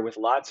Empire with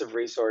lots of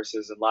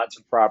resources and lots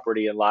of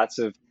property and lots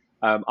of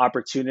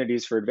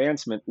opportunities for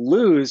advancement,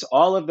 lose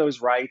all of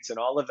those rights and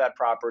all of that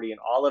property and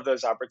all of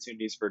those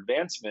opportunities for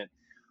advancement,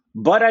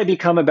 but I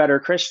become a better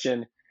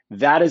Christian,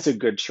 that is a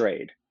good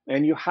trade.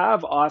 And you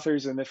have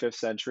authors in the 5th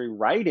century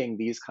writing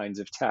these kinds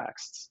of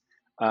texts.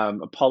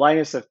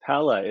 Paulinus of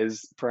Pella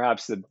is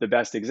perhaps the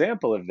best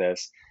example of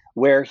this,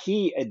 where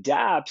he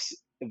adapts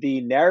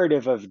the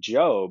narrative of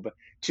Job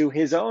to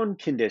his own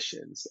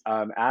conditions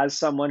as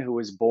someone who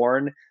was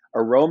born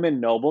a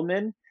Roman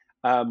nobleman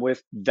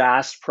with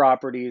vast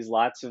properties,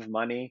 lots of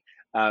money,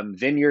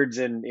 vineyards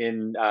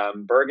in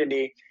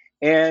Burgundy.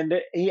 And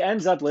he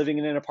ends up living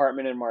in an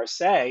apartment in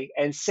Marseille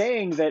and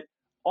saying that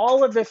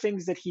all of the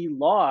things that he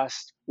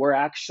lost were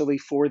actually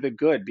for the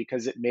good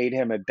because it made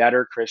him a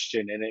better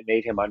Christian and it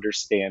made him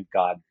understand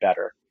God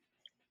better.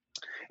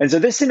 And so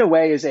this, in a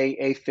way, is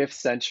a 5th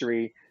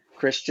century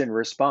Christian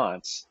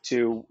response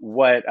to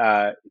what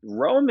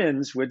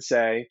Romans would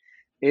say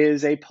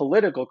is a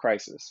political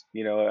crisis,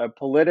 a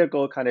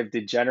political kind of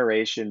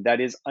degeneration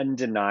that is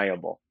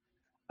undeniable.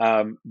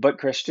 But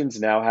Christians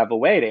now have a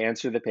way to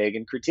answer the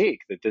pagan critique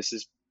that this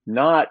is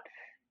not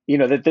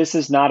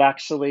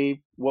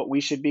actually what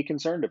we should be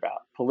concerned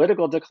about.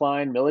 Political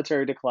decline,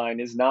 military decline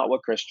is not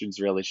what Christians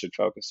really should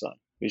focus on.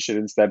 We should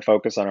instead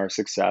focus on our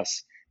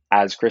success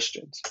as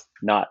Christians,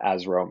 not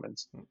as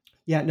Romans.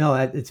 Yeah, no,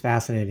 it's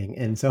fascinating.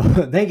 And so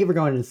thank you for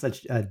going into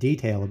such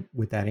detail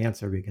with that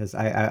answer, because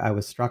I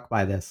was struck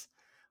by this.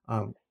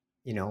 How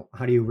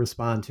do you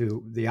respond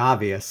to the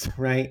obvious,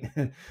 right?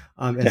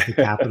 As the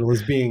capital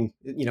is being,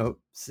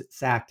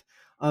 sacked.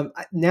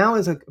 Now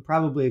is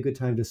probably a good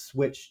time to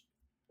switch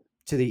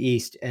to the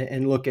east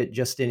and look at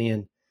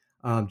Justinian's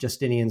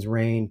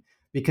reign,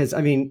 because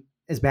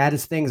as bad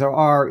as things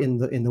are in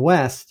the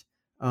West,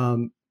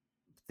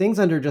 things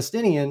under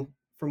Justinian,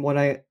 from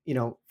what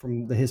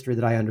from the history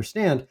that I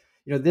understand,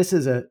 this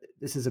is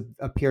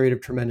a period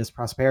of tremendous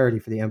prosperity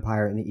for the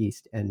empire in the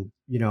East. And,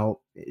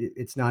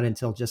 it's not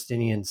until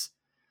Justinian's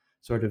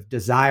sort of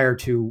desire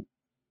to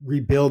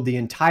rebuild the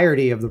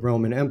entirety of the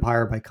Roman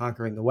Empire by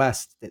conquering the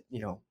West that,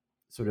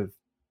 sort of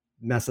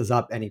messes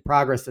up any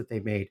progress that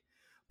they've made.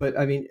 But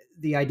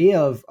the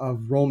idea of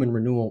Roman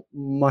renewal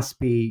must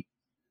be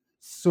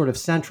sort of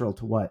central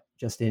to what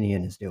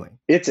Justinian is doing.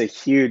 It's a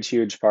huge,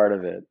 huge part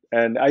of it.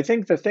 And I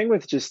think the thing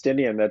with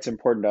Justinian that's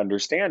important to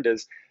understand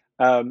is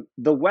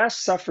the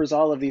West suffers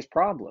all of these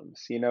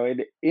problems.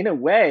 In a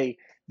way,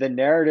 the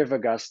narrative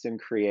Augustine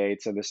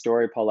creates and the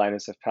story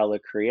Paulinus of Pella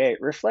create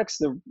reflects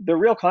the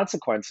real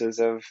consequences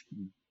of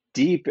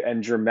deep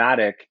and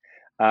dramatic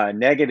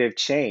negative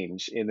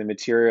change in the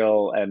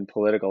material and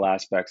political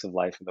aspects of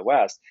life in the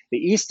West. The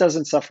East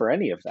doesn't suffer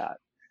any of that.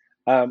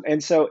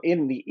 And so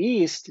in the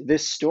East,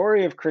 this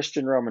story of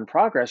Christian Roman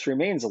progress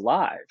remains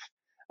alive.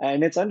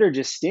 And it's under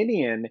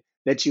Justinian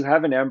that you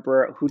have an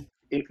emperor who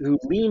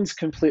leans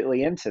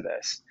completely into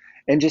this.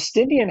 And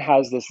Justinian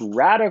has this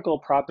radical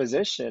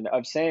proposition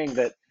of saying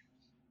that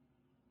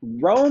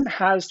Rome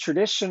has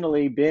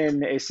traditionally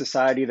been a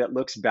society that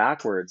looks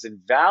backwards and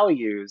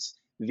values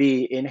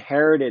the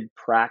inherited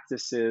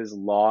practices,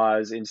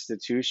 laws,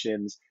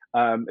 institutions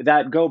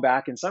that go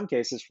back in some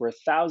cases for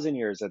 1,000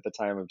 years at the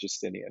time of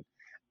Justinian.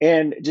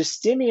 And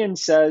Justinian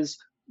says,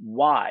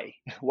 why?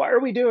 Why are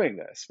we doing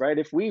this, right?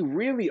 If we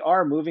really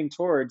are moving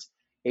towards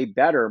a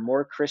better,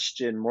 more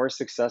Christian, more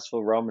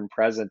successful Roman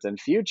present and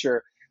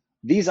future,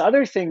 these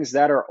other things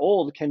that are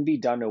old can be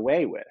done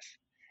away with.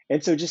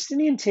 And so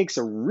Justinian takes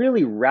a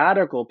really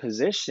radical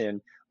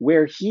position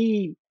where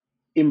he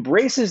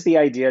embraces the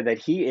idea that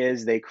he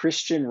is the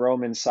Christian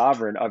Roman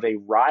sovereign of a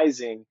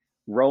rising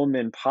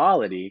Roman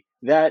polity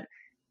that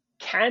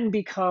can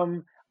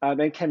become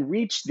and can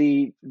reach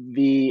the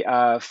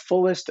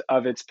fullest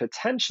of its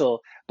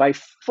potential by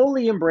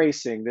fully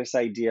embracing this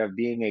idea of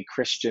being a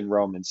Christian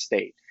Roman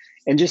state.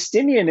 And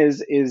Justinian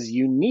is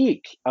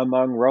unique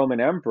among Roman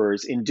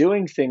emperors in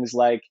doing things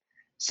like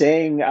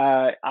saying,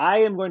 I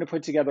am going to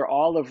put together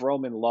all of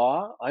Roman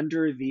law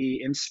under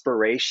the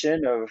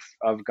inspiration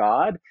of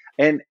God,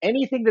 and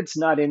anything that's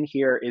not in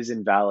here is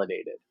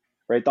invalidated.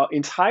 Right? The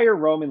entire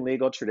Roman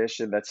legal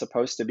tradition that's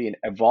supposed to be an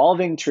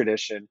evolving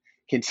tradition,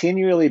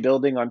 continually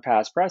building on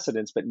past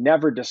precedents, but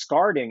never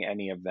discarding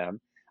any of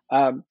them.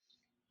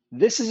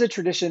 This is a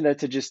tradition that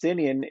to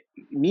Justinian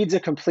needs a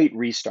complete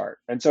restart.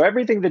 And so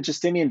everything that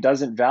Justinian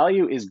doesn't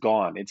value is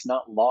gone. It's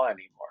not law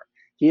anymore.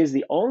 He is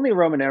the only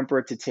Roman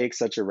emperor to take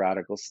such a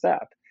radical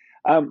step.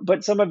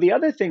 But some of the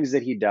other things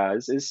that he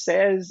does is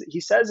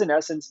he says, in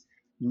essence,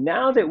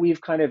 now that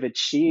we've kind of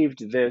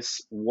achieved this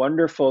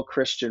wonderful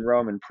Christian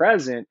Roman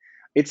present,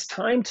 it's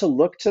time to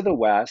look to the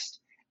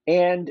West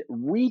and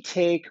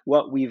retake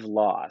what we've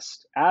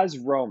lost as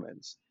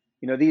Romans.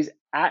 These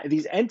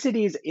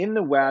entities in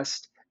the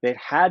West that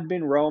had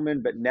been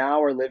Roman but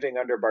now are living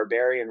under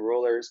barbarian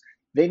rulers,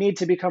 they need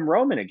to become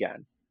Roman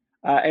again.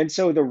 And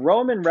so the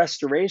Roman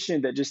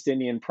restoration that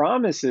Justinian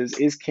promises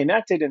is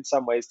connected in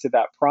some ways to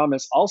that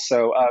promise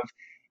also of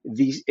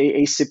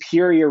a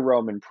superior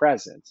Roman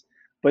presence.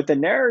 But the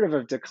narrative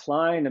of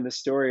decline and the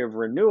story of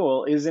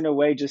renewal is, in a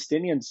way,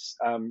 Justinian's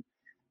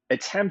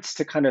attempts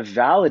to kind of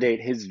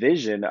validate his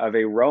vision of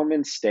a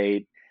Roman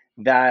state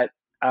that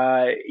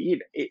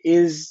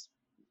is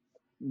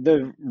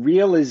the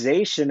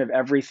realization of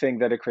everything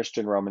that a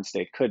Christian Roman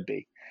state could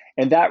be.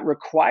 And that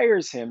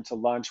requires him to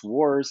launch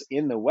wars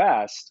in the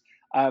West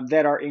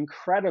that are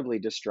incredibly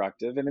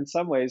destructive and in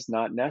some ways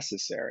not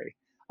necessary.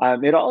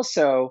 It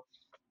also,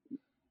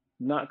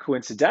 not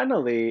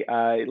coincidentally,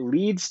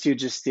 leads to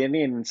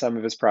Justinian and some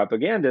of his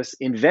propagandists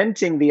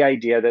inventing the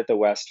idea that the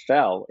West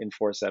fell in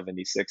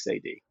 476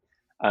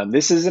 AD.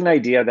 This is an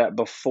idea that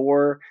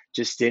before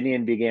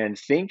Justinian began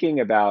thinking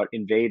about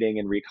invading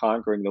and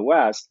reconquering the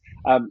West,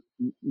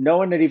 no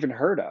one had even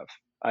heard of.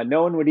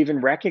 No one would even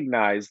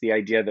recognize the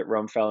idea that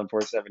Rome fell in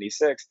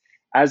 476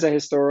 as a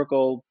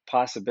historical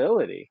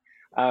possibility.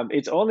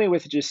 It's only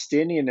with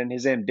Justinian and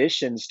his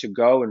ambitions to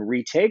go and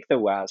retake the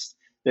West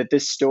that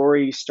this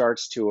story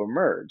starts to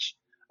emerge.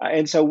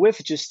 And so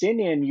with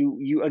Justinian,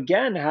 you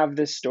again have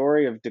this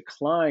story of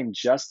decline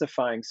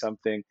justifying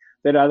something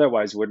that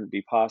otherwise wouldn't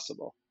be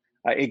possible.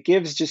 It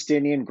gives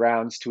Justinian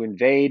grounds to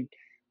invade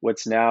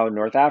what's now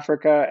North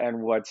Africa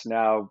and what's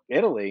now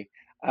Italy,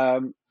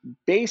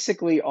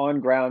 basically on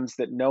grounds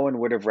that no one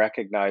would have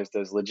recognized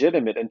as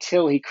legitimate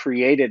until he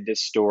created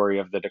this story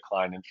of the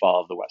decline and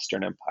fall of the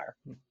Western Empire.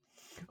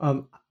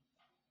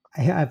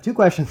 I have two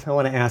questions I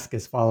want to ask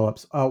as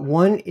follow-ups.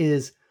 One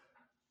is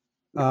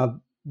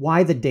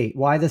why the date?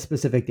 Why the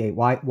specific date?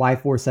 Why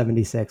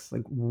 476?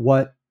 Like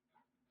what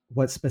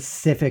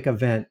specific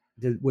event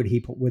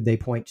would they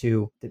point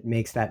to that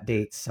makes that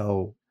date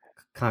so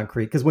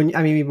concrete? Because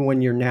even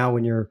when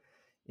you're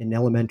in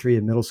elementary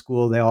and middle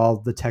school,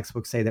 the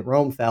textbooks say that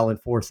Rome fell in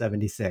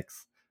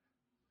 476.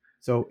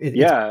 So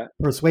it's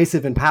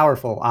persuasive and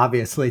powerful,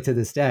 obviously, to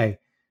this day.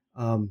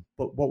 But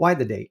why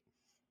the date?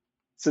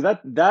 So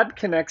that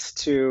connects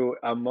to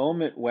a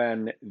moment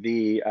when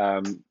the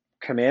a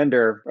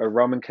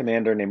Roman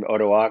commander named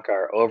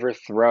Odoacer,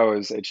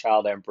 overthrows a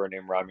child emperor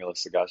named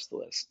Romulus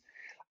Augustulus.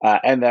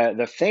 And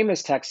the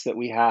famous text that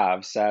we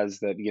have says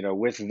that,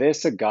 with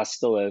this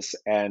Augustulus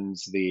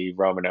ends the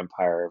Roman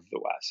Empire of the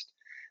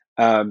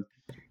West.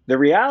 The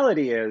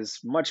reality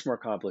is much more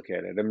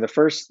complicated. And the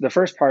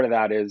first part of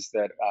that is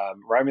that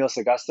Romulus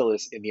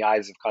Augustulus, in the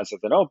eyes of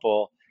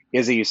Constantinople,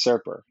 is a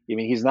usurper.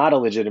 He's not a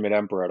legitimate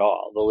emperor at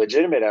all. The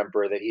legitimate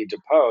emperor that he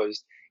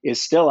deposed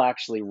is still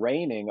actually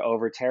reigning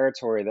over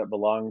territory that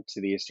belonged to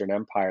the Eastern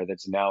Empire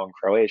that's now in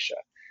Croatia.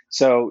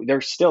 So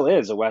there still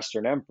is a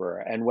Western emperor.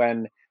 And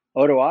when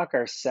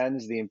Odoacer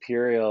sends the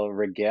imperial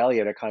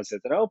regalia to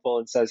Constantinople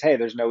and says, hey,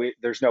 there's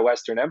no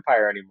Western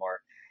Empire anymore,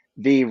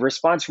 the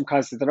response from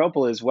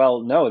Constantinople is,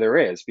 well, no, there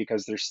is,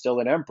 because there's still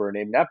an emperor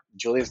named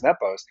Julius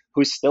Nepos,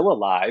 who's still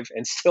alive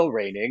and still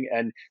reigning,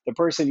 and the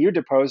person you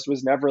deposed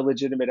was never a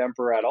legitimate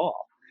emperor at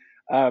all.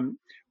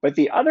 But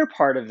the other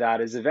part of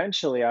that is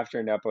eventually,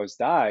 after Nepos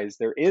dies,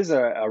 there is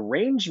a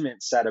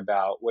arrangement set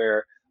about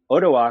where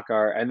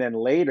Odoacer and then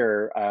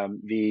later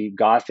the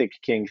Gothic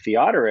king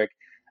Theodoric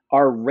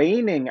are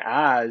reigning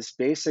as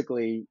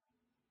basically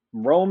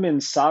Roman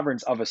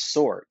sovereigns of a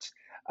sort.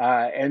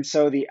 And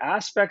so the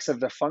aspects of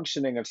the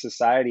functioning of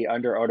society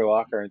under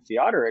Odoacer and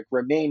Theodoric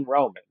remain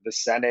Roman. The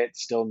Senate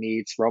still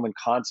meets, Roman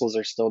consuls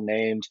are still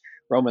named,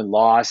 Roman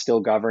law still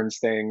governs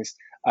things.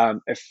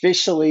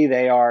 Officially,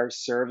 they are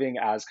serving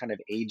as kind of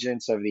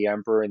agents of the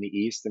emperor in the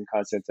East in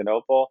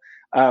Constantinople.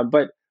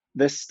 But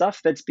the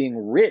stuff that's being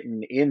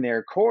written in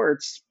their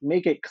courts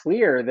make it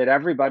clear that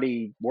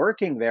everybody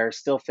working there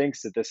still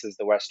thinks that this is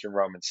the Western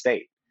Roman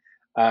state.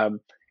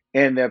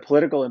 And the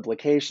political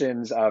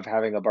implications of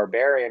having a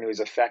barbarian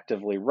who's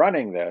effectively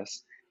running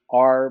this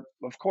are,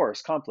 of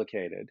course,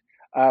 complicated.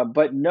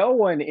 But no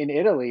one in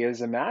Italy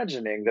is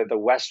imagining that the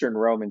Western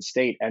Roman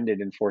state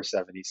ended in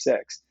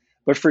 476.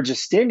 But for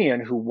Justinian,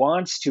 who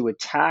wants to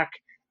attack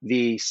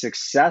the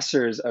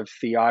successors of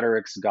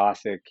Theodoric's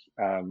Gothic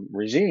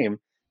regime,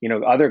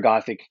 other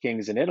Gothic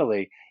kings in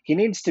Italy, he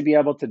needs to be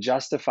able to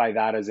justify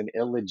that as an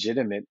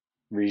illegitimate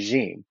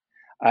regime.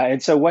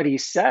 And so what he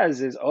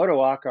says is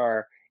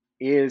Odoacer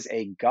is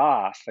a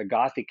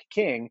Gothic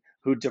king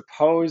who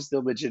deposed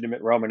the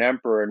legitimate Roman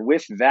emperor. And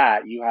with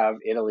that, you have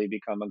Italy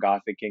become a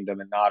Gothic kingdom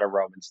and not a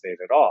Roman state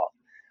at all.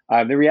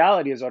 The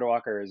reality is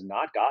Odoacer is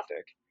not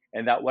Gothic,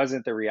 and that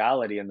wasn't the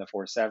reality in the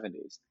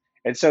 470s.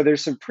 And so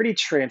there's pretty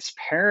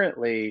transparent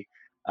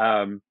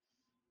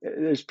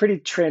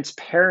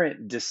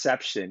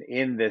deception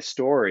in this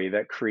story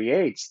that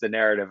creates the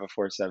narrative of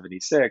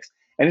 476,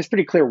 and it's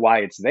pretty clear why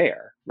it's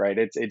there, right?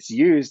 It's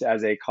used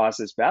as a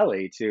casus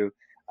belli to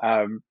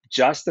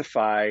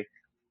justify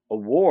a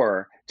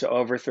war to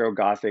overthrow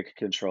Gothic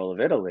control of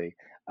Italy.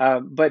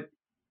 But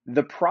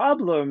the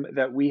problem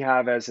that we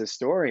have as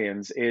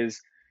historians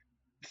is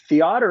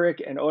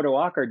Theodoric and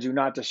Odoacer do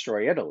not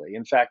destroy Italy.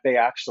 In fact, they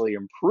actually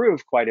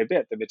improve quite a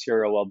bit the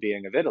material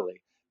well-being of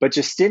Italy. But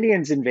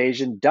Justinian's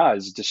invasion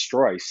does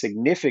destroy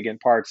significant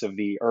parts of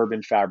the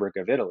urban fabric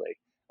of Italy,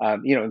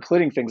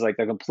 including things like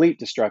the complete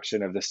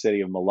destruction of the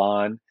city of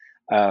Milan,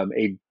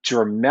 a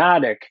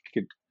dramatic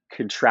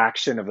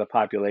contraction of the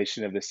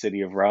population of the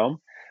city of Rome.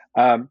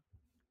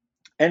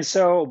 And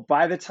so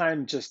by the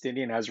time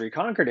Justinian has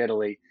reconquered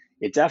Italy,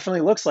 it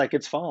definitely looks like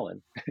it's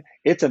fallen.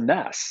 It's a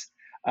mess.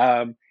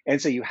 And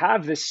so you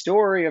have this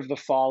story of the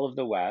fall of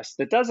the West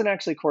that doesn't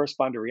actually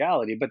correspond to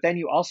reality, but then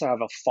you also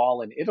have a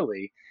fall in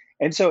Italy.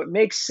 And so it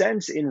makes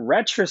sense in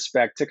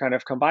retrospect to kind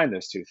of combine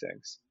those two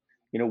things.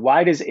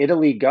 Why does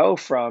Italy go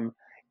from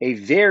a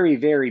very,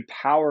 very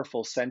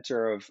powerful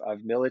center of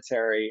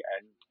military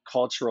and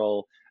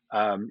cultural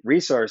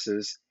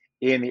resources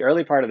in the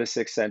early part of the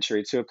 6th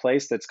century to a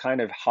place that's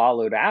kind of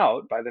hollowed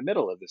out by the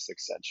middle of the 6th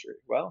century?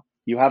 Well,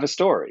 you have a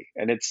story,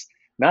 and it's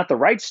not the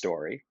right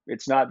story.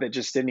 It's not that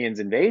Justinian's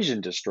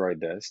invasion destroyed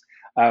this,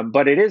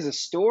 but it is a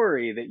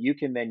story that you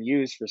can then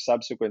use for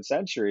subsequent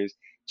centuries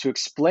to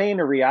explain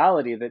a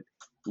reality that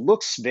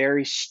looks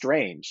very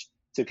strange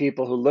to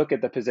people who look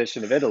at the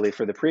position of Italy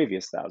for the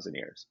previous 1,000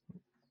 years.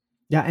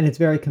 Yeah, and it's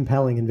very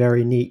compelling and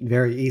very neat and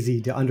very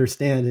easy to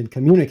understand and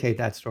communicate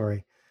that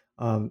story.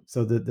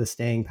 So the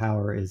staying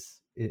power is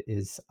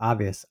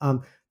obvious.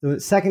 The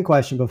second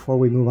question before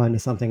we move on to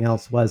something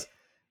else was,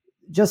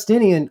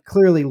 Justinian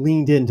clearly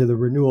leaned into the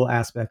renewal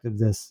aspect of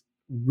this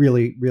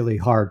really, really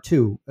hard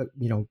too.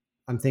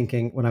 I'm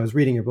thinking, when I was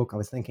reading your book, I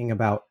was thinking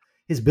about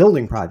his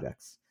building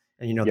projects,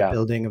 and the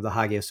building of the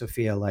Hagia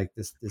Sophia, like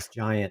this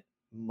giant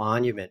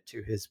monument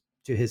to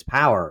his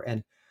power.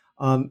 And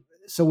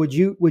so would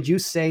you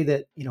say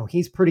that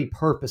he's pretty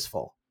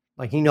purposeful,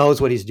 like he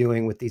knows what he's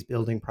doing with these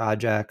building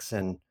projects,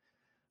 and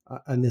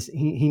this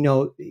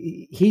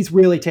he's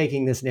really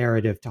taking this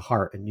narrative to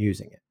heart and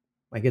using it,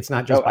 like it's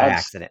not just by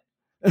accident.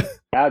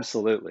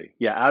 Absolutely.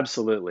 Yeah,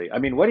 absolutely. I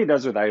mean, what he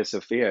does with Hagia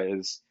Sophia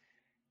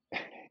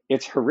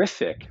it's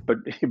horrific, but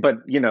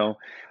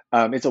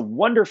it's a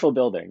wonderful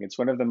building. It's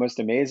one of the most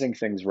amazing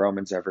things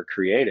Romans ever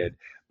created,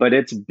 but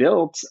it's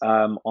built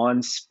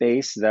on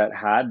space that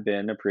had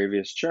been a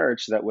previous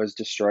church that was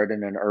destroyed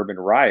in an urban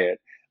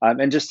riot.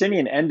 And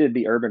Justinian ended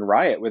the urban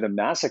riot with a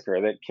massacre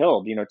that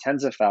killed,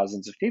 tens of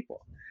thousands of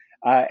people.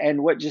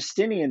 And what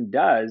Justinian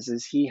does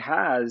is he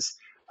has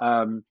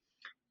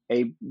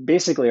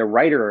basically a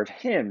writer of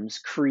hymns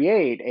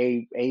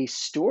create a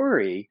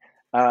story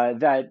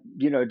that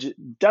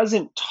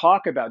doesn't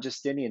talk about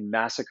Justinian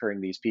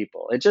massacring these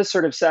people. It just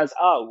sort of says,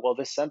 oh, well,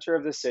 the center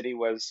of the city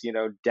was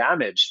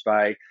damaged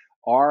by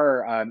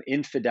our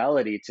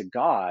infidelity to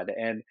God,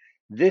 and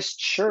this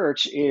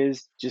church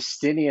is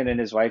Justinian and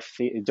his wife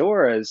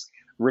Theodora's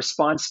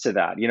response to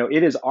that.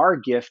 It is our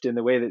gift in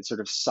the way that sort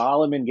of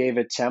Solomon gave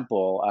a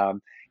temple.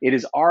 It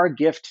is our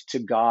gift to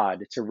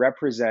God to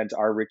represent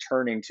our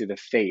returning to the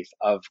faith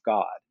of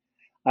God.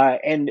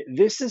 And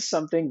this is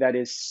something that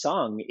is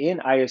sung in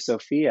Hagia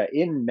Sophia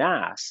in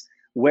Mass,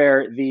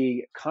 where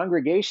the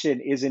congregation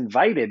is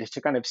invited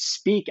to kind of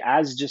speak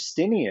as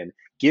Justinian,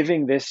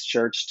 giving this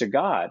church to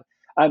God.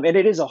 And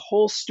it is a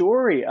whole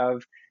story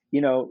of,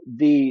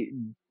 the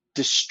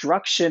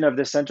destruction of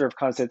the center of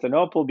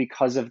Constantinople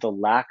because of the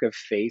lack of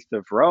faith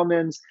of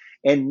Romans.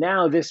 And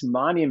now this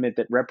monument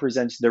that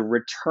represents the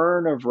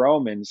return of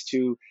Romans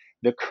to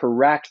the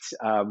correct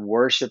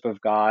worship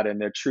of God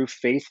and the true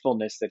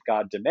faithfulness that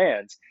God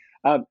demands.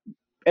 And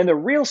the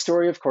real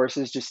story, of course,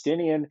 is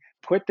Justinian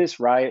put this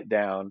riot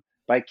down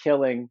by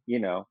killing,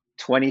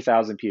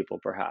 20,000 people,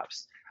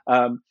 perhaps.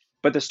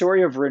 But the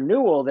story of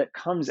renewal that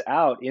comes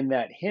out in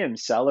that hymn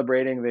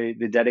celebrating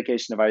the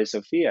dedication of Hagia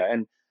Sophia,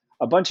 and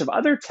a bunch of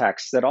other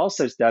texts that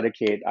also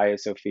dedicate Hagia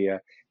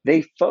Sophia,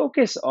 they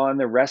focus on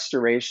the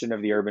restoration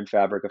of the urban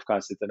fabric of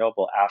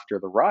Constantinople after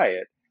the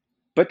riot,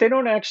 but they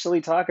don't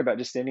actually talk about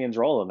Justinian's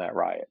role in that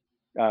riot.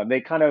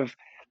 They kind of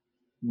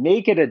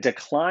make it a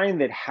decline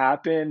that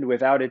happened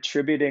without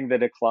attributing the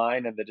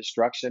decline and the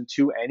destruction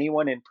to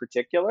anyone in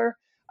particular,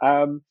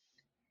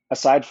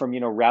 aside from,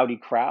 rowdy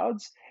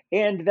crowds.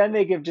 And then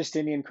they give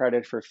Justinian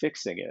credit for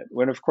fixing it,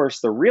 when, of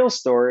course, the real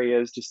story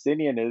is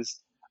Justinian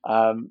is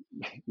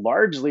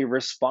largely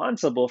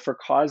responsible for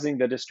causing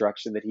the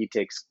destruction that he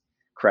takes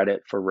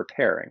credit for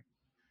repairing.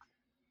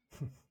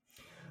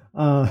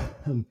 Uh,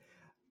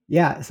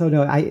 yeah. So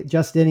no,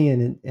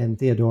 Justinian and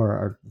Theodora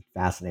are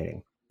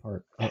fascinating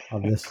part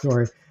of this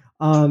story.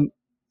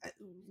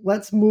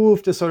 Let's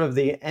move to sort of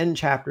the end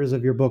chapters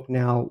of your book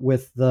now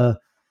with the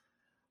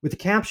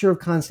capture of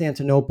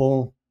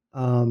Constantinople,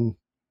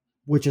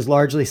 which is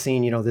largely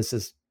seen. This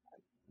is,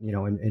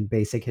 in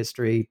basic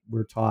history,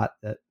 we're taught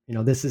that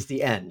this is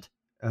the end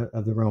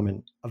of the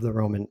Roman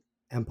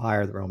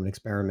Empire, the Roman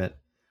experiment.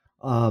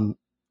 And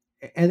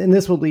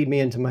this will lead me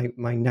into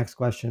my next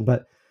question.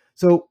 But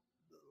so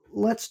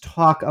let's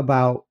talk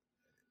about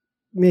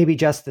maybe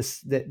just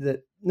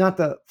the not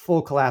the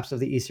full collapse of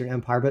the Eastern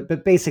Empire,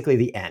 but basically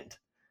the end.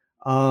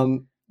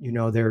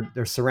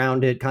 They're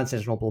surrounded,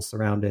 Constantinople's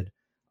surrounded,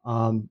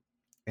 and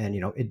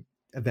it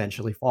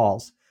eventually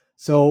falls.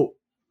 So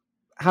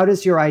how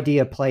does your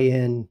idea play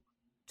in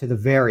to the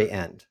very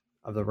end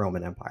of the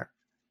Roman Empire?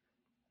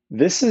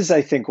 This is,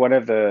 I think, one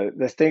of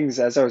the things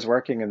as I was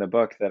working in the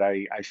book that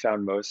I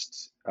found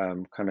most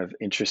kind of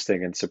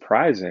interesting and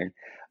surprising.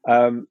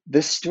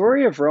 The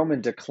story of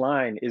Roman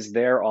decline is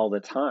there all the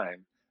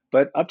time,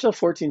 but up till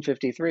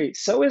 1453,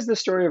 so is the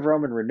story of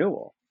Roman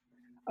renewal.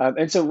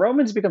 And so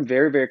Romans become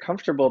very, very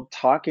comfortable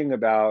talking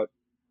about,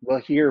 well,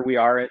 here we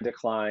are in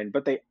decline,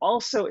 but they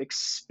also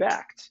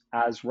expect,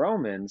 as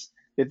Romans,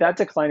 that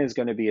decline is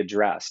going to be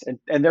addressed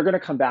and they're going to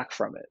come back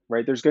from it,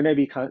 right? There's going to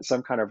be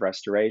some kind of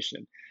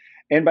restoration.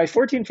 And by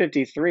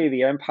 1453,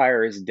 the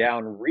empire is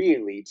down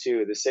really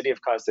to the city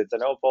of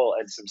Constantinople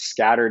and some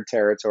scattered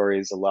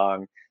territories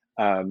along,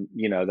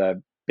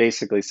 the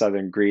basically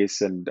southern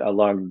Greece and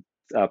along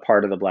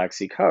part of the Black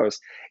Sea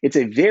coast. It's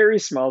a very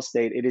small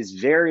state. It is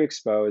very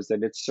exposed,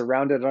 and it's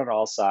surrounded on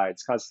all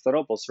sides.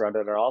 Constantinople is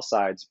surrounded on all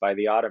sides by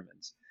the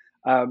Ottomans.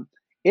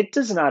 It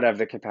does not have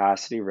the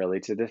capacity really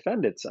to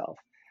defend itself.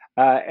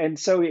 And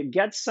so it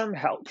gets some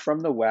help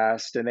from the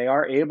West, and they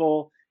are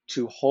able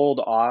to hold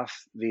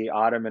off the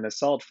Ottoman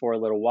assault for a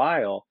little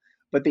while.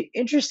 But the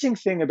interesting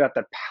thing about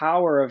the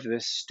power of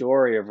this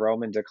story of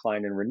Roman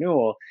decline and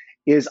renewal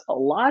is a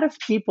lot of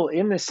people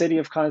in the city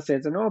of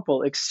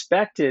Constantinople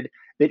expected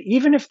that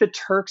even if the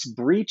Turks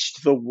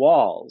breached the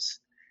walls,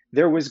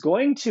 there was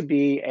going to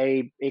be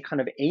a kind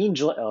of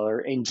angel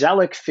or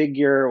angelic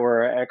figure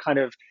or a kind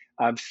of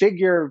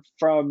figure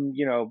from,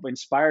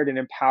 inspired and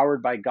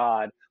empowered by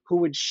God who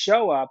would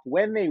show up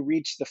when they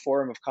reached the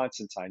Forum of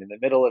Constantine in the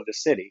middle of the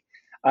city.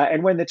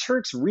 And when the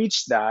Turks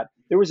reached that,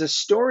 there was a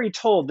story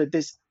told that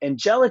this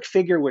angelic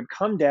figure would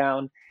come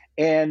down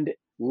and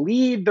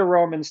lead the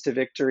Romans to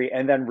victory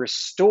and then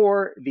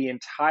restore the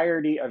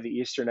entirety of the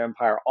Eastern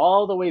Empire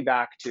all the way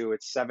back to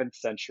its 7th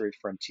century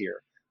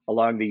frontier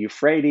along the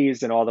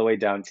Euphrates and all the way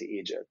down to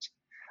Egypt.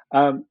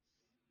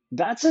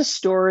 That's a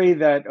story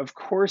that, of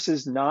course,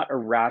 is not a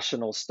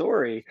rational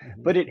story,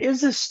 but it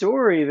is a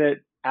story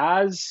that,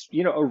 as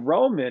a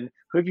Roman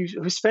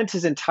who spent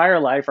his entire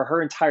life or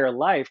her entire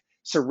life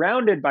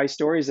surrounded by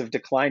stories of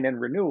decline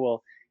and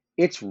renewal,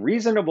 it's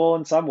reasonable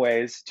in some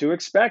ways to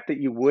expect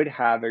that you would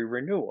have a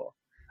renewal.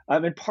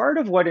 And part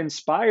of what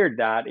inspired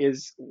that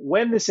is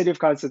when the city of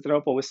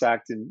Constantinople was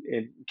sacked and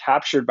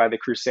captured by the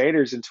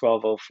Crusaders in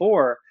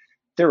 1204,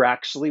 there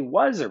actually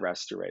was a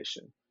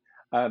restoration.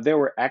 There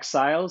were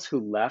exiles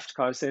who left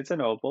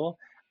Constantinople,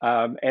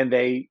 and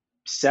they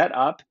set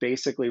up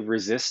basically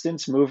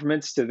resistance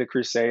movements to the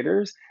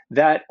Crusaders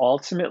that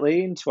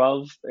ultimately in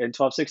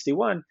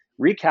 1261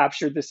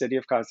 recaptured the city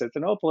of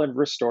Constantinople and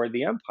restored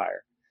the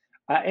empire.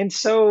 And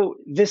so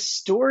this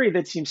story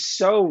that seems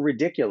so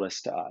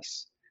ridiculous to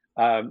us,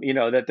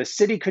 that the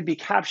city could be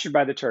captured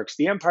by the Turks,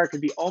 the empire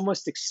could be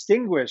almost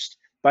extinguished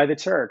by the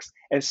Turks,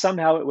 and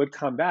somehow it would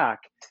come back.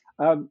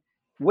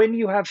 When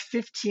you have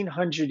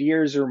 1,500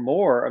 years or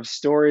more of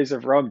stories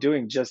of Rome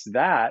doing just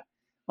that,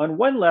 on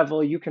one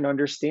level, you can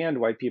understand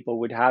why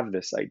people would have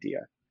this idea.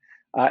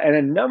 And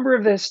a number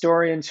of the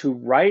historians who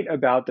write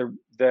about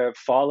the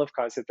fall of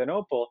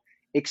Constantinople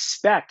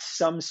expect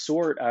some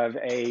sort of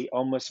a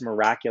almost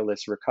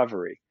miraculous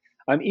recovery.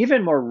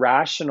 Even more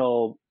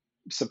rational,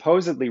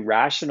 supposedly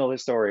rational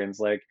historians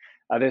like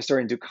the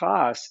historian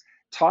Dukas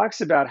talks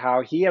about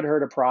how he had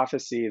heard a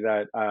prophecy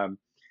that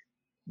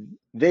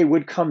they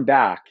would come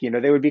back.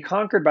 They would be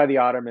conquered by the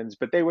Ottomans,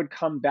 but they would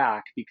come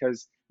back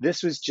because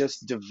this was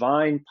just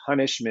divine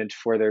punishment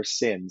for their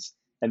sins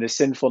and the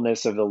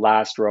sinfulness of the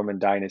last Roman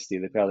dynasty,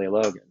 the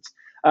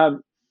Paleologians.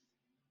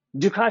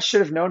 Dukas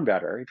should have known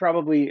better. He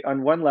probably,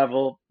 on one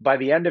level, by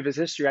the end of his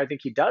history, I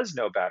think he does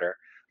know better.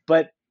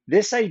 But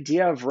this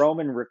idea of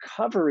Roman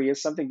recovery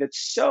is something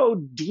that's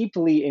so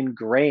deeply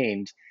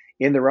ingrained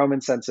in the Roman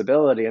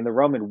sensibility and the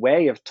Roman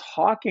way of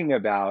talking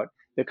about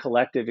the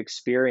collective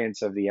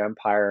experience of the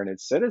empire and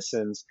its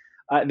citizens,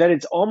 that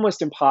it's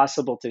almost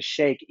impossible to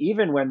shake,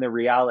 even when the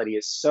reality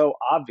is so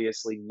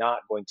obviously not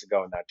going to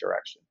go in that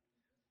direction.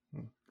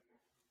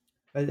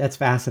 That's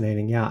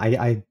fascinating. Yeah,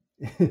 I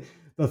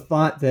the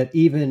thought that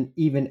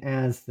even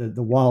as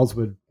the walls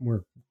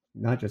were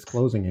not just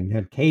closing in,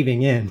 had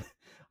caving in,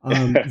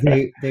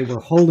 They were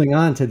holding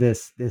on to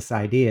this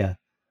idea.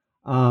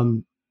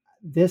 Um,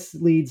 this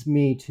leads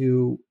me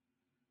to,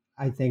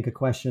 I think, a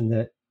question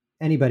that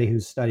anybody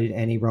who's studied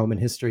any Roman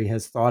history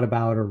has thought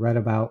about or read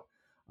about,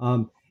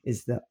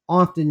 is the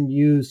often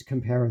used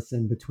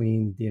comparison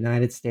between the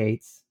United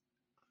States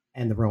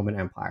and the Roman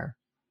Empire.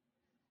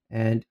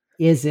 And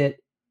is it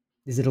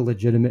a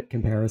legitimate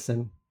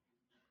comparison?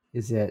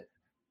 Is it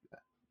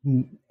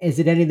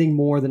anything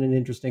more than an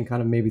interesting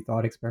kind of maybe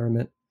thought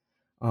experiment,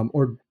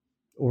 or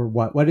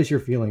what? What is your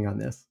feeling on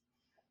this?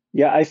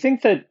 Yeah, I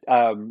think that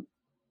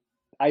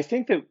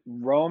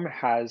Rome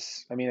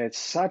has, I mean, it's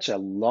such a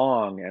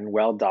long and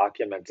well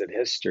documented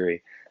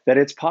history that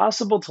it's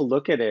possible to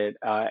look at it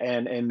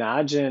and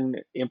imagine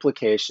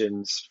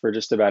implications for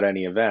just about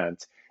any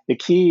event. The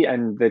key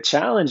and the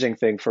challenging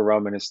thing for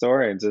Roman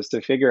historians is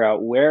to figure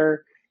out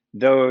where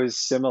those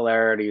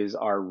similarities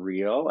are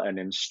real and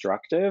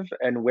instructive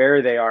and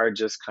where they are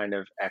just kind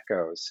of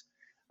echoes.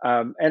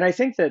 And I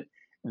think that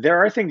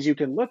there are things you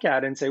can look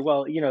at and say,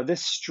 well,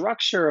 this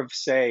structure of,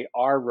 say,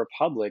 our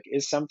republic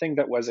is something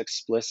that was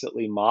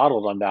explicitly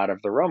modeled on that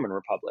of the Roman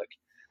Republic.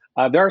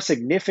 There are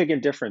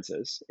significant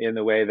differences in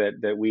the way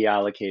that we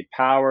allocate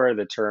power,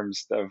 the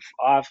terms of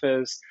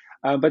office,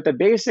 but the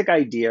basic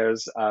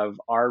ideas of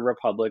our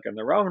republic and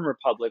the Roman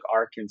Republic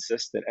are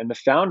consistent. And the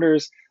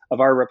founders of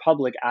our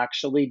republic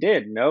actually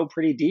did know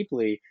pretty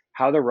deeply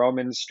how the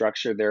Romans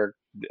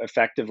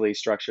effectively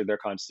structured their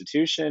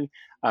constitution,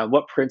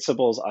 what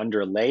principles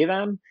underlay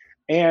them,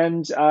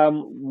 and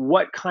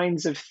what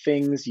kinds of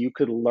things you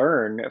could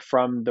learn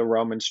from the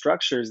Roman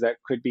structures that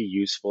could be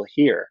useful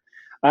here.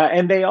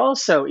 And they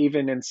also,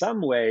 even in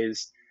some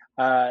ways,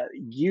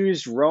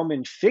 used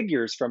Roman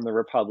figures from the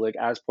Republic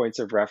as points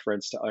of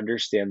reference to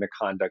understand the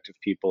conduct of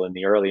people in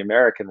the early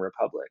American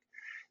Republic.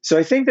 So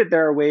I think that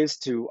there are ways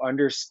to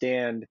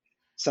understand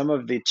some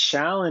of the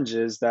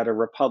challenges that a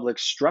republic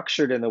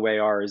structured in the way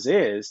ours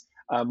is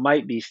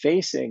might be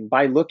facing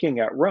by looking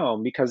at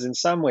Rome, because in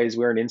some ways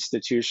we're an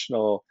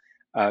institutional,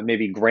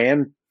 maybe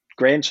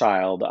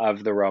grandchild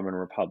of the Roman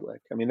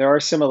Republic. I mean, there are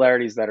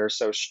similarities that are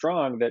so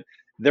strong that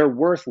they're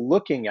worth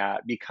looking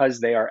at because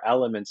they are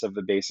elements of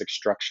the basic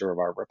structure of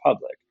our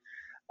republic.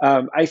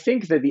 I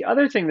think that the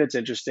other thing that's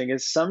interesting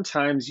is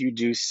sometimes you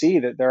do see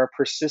that there are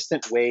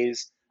persistent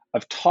ways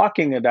of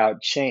talking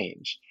about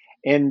change.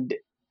 And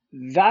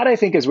that, I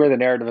think, is where the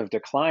narrative of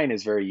decline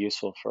is very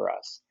useful for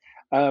us.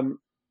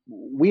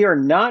 We are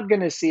not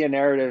going to see a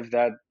narrative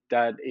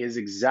that is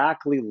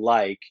exactly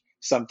like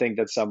something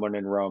that someone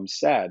in Rome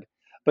said.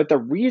 But the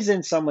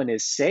reason someone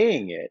is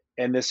saying it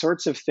and the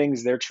sorts of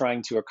things they're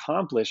trying to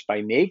accomplish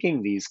by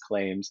making these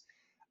claims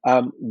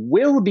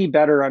will be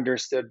better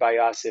understood by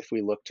us if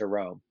we look to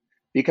Rome,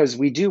 because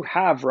we do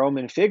have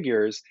Roman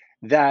figures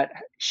that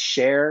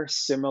share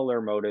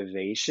similar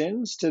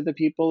motivations to the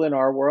people in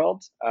our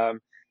world.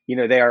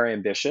 They are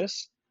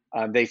ambitious.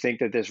 They think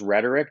that this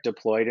rhetoric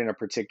deployed in a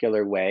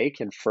particular way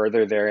can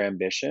further their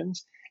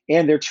ambitions.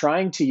 And they're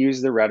trying to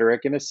use the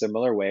rhetoric in a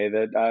similar way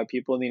that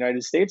people in the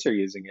United States are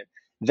using it.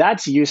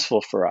 That's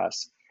useful for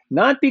us,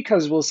 not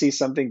because we'll see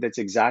something that's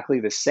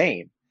exactly the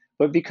same,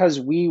 but because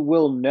we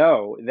will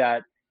know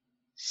that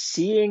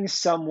seeing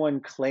someone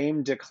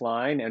claim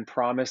decline and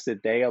promise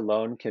that they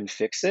alone can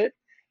fix it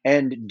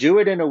and do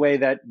it in a way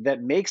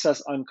that makes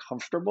us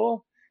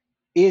uncomfortable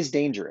is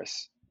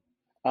dangerous.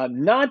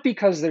 Not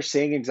because they're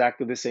saying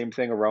exactly the same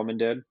thing a Roman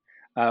did,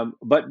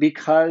 but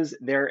because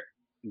their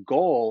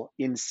goal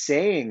in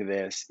saying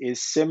this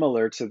is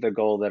similar to the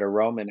goal that a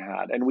Roman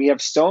had. And we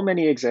have so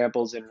many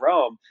examples in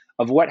Rome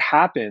of what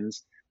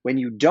happens when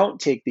you don't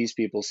take these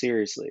people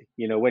seriously,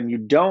 when you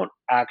don't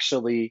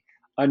actually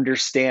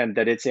understand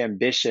that it's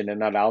ambition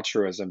and not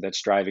altruism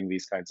that's driving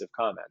these kinds of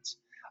comments.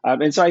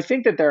 And so I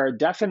think that there are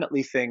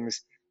definitely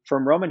things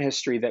from Roman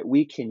history that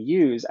we can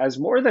use as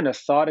more than a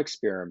thought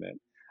experiment,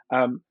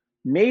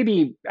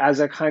 maybe as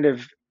a kind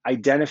of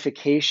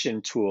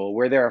identification tool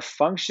where there are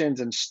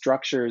functions and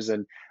structures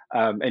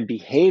and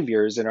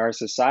behaviors in our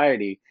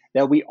society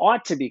that we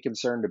ought to be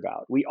concerned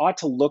about. We ought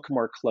to look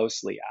more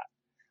closely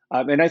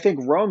at. And I think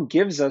Rome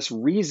gives us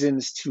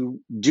reasons to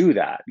do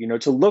that,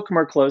 to look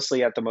more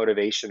closely at the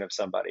motivation of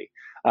somebody,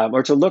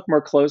 or to look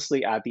more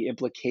closely at the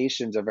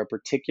implications of a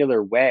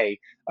particular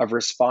way of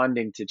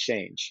responding to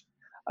change.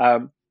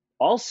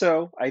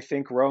 Also, I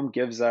think Rome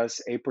gives us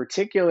a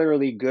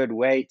particularly good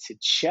way to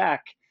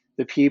check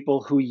the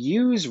people who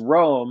use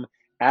Rome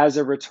as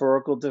a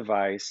rhetorical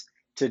device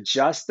to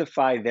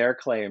justify their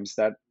claims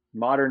that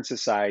modern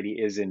society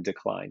is in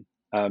decline.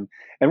 And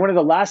one of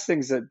the last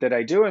things that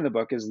I do in the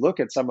book is look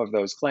at some of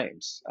those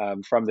claims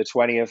from the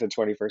 20th and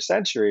 21st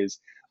centuries,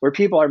 where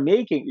people are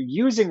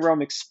using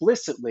Rome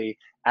explicitly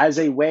as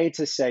a way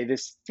to say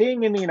this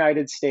thing in the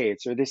United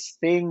States, or this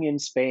thing in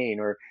Spain,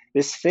 or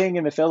this thing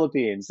in the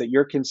Philippines that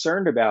you're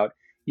concerned about.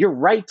 You're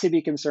right to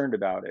be concerned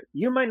about it.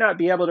 You might not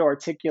be able to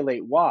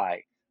articulate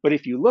why, but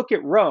if you look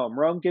at Rome,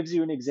 Rome gives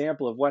you an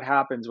example of what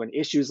happens when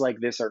issues like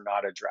this are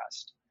not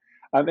addressed.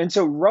 And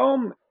so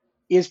Rome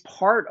is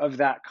part of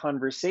that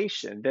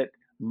conversation that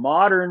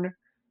modern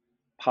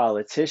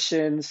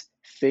politicians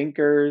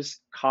thinkers,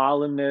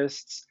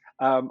 columnists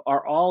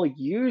are all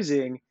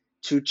using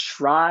to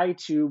try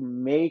to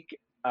make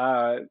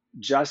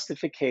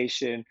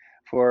justification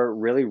for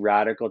really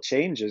radical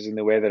changes in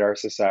the way that our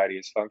society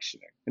is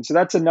functioning. And so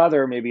that's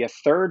another, maybe a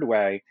third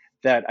way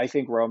that I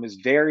think Rome is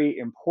very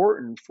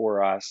important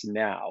for us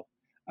now,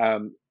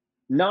 um,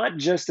 not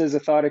just as a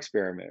thought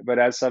experiment, but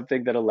as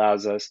something that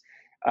allows us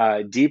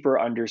deeper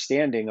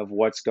understanding of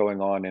what's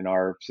going on in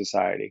our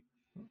society.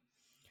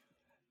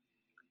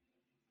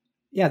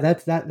 Yeah,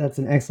 that's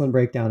an excellent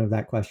breakdown of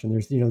that question.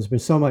 There's been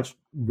so much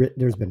written,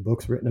 there's been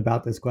books written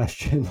about this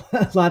question.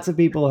 Lots of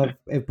people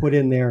have put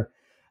in their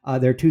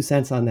 2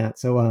 cents on that.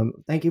 So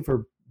thank you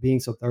for being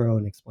so thorough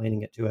and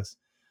explaining it to us.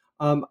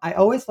 I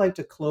always like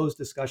to close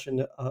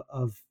discussion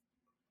of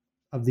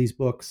these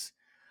books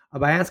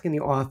by asking the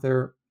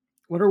author,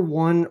 what are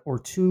one or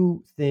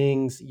two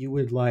things you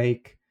would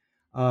like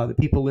the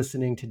people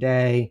listening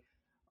today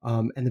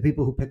and the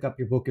people who pick up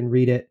your book and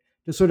read it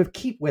to sort of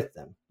keep with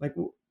them? Like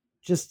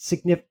just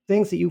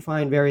things that you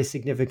find very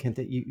significant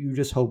that you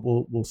just hope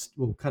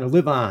will kind of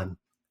live on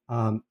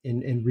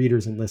in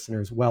readers and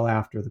listeners well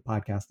after the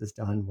podcast is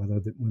done,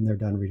 when they're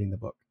done reading the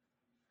book.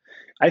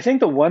 I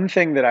think the one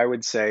thing that I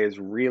would say is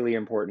really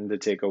important to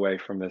take away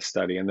from this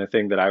study, and the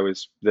thing that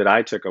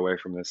I took away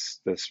from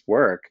this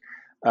work,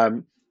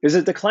 is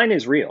that decline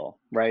is real,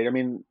 right? I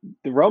mean,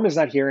 the Rome is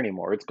not here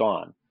anymore; it's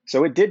gone.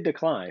 So it did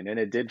decline and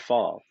it did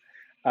fall.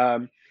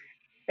 Um,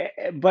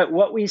 but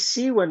what we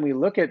see when we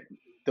look at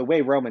the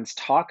way Romans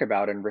talk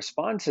about and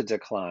respond to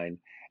decline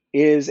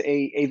is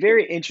a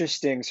very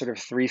interesting sort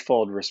of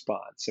threefold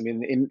response. I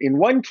mean, in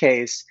one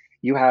case,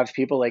 you have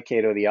people like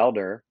Cato the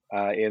Elder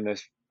in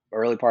the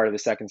early part of the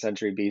second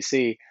century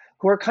BC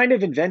who are kind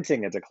of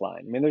inventing a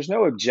decline. I mean, there's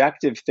no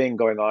objective thing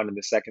going on in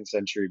the second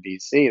century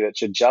BC that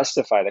should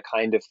justify the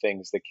kind of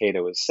things that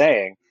Cato is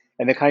saying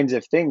and the kinds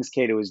of things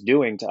Cato is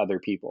doing to other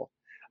people.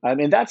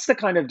 And that's the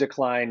kind of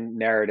decline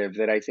narrative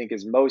that I think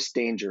is most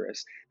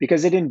dangerous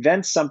because it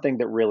invents something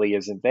that really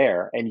isn't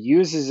there and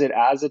uses it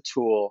as a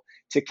tool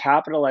to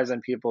capitalize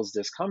on people's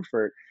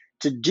discomfort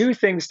to do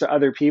things to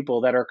other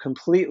people that are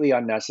completely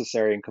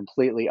unnecessary and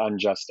completely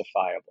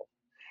unjustifiable.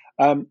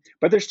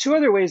 But there's two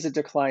other ways that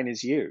decline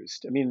is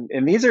used. I mean,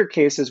 and these are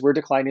cases where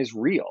decline is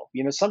real.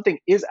 You know, something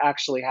is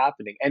actually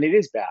happening and it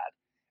is bad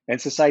and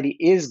society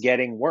is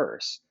getting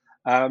worse.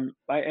 And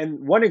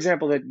one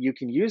example that you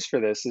can use for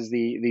this is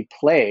the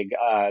plague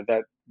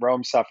that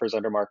Rome suffers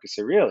under Marcus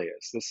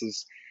Aurelius. This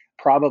is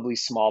probably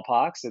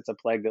smallpox. It's a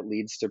plague that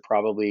leads to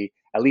probably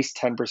at least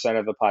 10%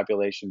 of the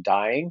population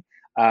dying.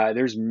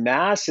 There's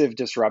massive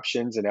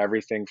disruptions in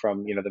everything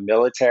from the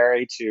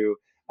military to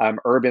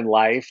urban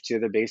life to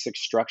the basic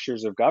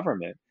structures of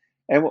government.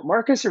 And what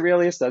Marcus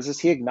Aurelius does is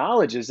he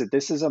acknowledges that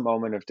this is a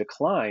moment of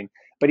decline,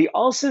 but he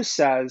also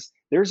says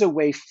there's a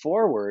way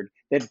forward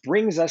that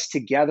brings us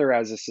together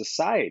as a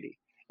society.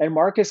 And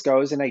Marcus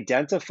goes and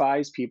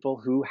identifies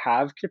people who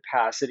have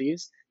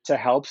capacities to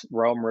help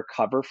Rome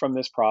recover from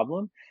this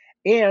problem.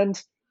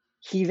 And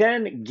he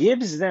then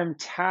gives them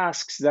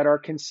tasks that are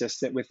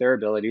consistent with their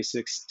abilities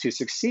to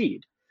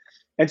succeed.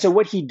 And so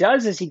what he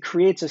does is he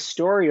creates a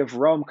story of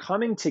Rome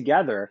coming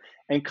together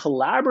and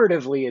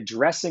collaboratively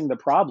addressing the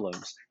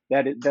problems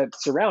that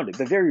surround it,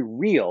 the very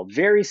real,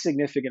 very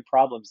significant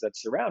problems that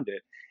surround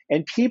it.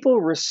 And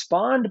people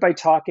respond by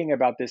talking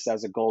about this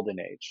as a golden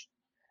age.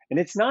 And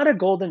it's not a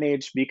golden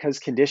age because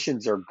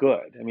conditions are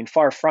good. I mean,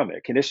 far from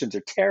it. Conditions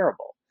are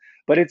terrible.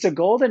 But it's a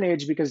golden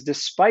age because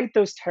despite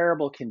those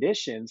terrible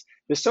conditions,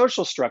 the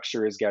social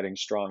structure is getting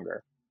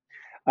stronger.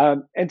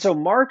 And so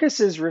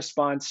Marcus's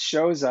response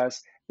shows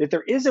us that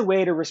there is a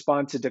way to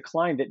respond to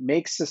decline that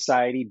makes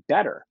society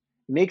better,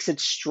 makes it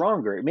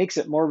stronger, it makes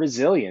it more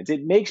resilient,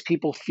 it makes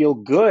people feel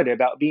good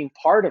about being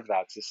part of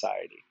that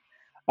society.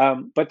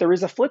 But there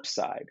is a flip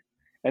side.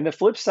 And the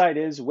flip side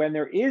is when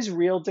there is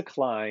real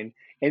decline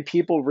and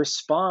people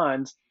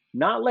respond,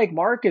 not like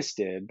Marcus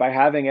did by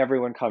having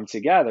everyone come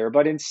together,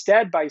 but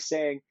instead by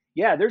saying,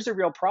 yeah, there's a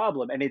real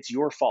problem and it's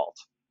your fault.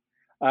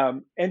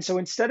 And so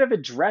instead of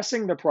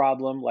addressing the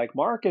problem like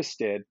Marcus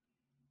did,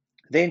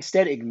 they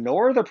instead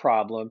ignore the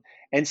problem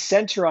and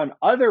center on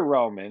other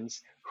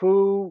Romans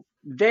who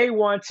they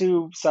want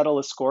to settle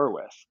a score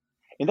with.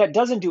 And that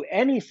doesn't do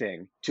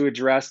anything to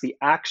address the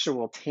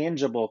actual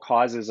tangible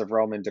causes of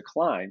Roman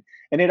decline.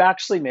 And it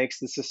actually makes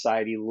the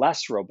society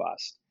less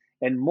robust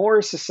and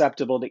more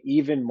susceptible to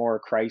even more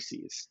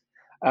crises.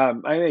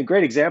 A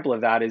great example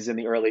of that is in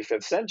the early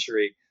 5th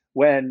century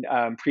when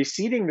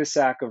preceding the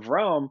sack of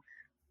Rome,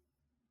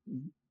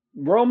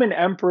 Roman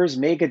emperors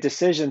make a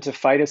decision to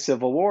fight a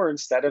civil war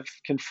instead of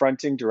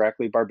confronting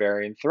directly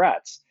barbarian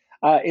threats.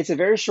 It's a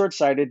very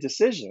short-sighted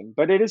decision,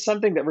 but it is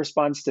something that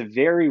responds to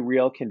very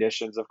real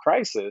conditions of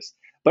crisis,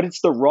 but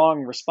it's the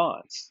wrong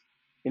response.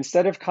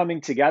 Instead of coming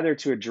together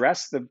to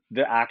address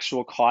the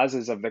actual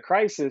causes of the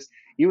crisis,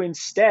 you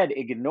instead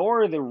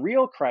ignore the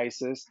real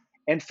crisis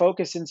and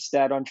focus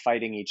instead on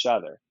fighting each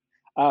other.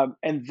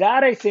 And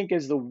that, I think,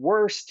 is the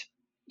worst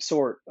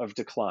sort of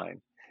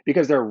decline,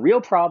 because there are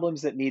real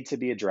problems that need to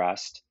be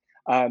addressed.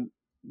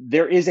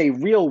 there is a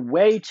real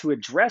way to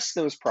address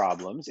those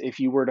problems if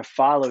you were to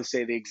follow,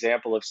 say, the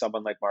example of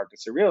someone like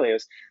Marcus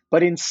Aurelius,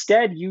 but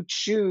instead you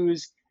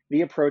choose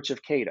the approach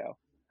of Cato.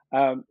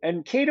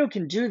 And Cato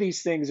can do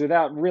these things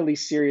without really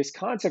serious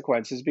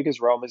consequences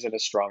because Rome is in a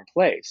strong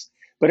place.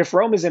 But if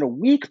Rome is in a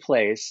weak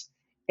place,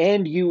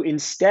 and you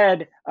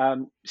instead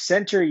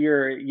center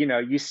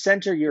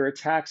your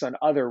attacks on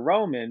other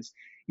Romans,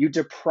 you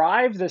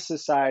deprive the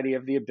society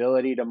of the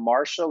ability to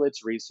marshal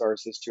its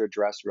resources to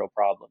address real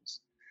problems.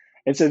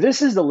 And so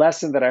this is the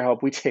lesson that I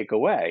hope we take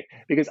away,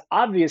 because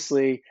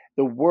obviously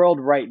the world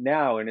right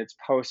now in its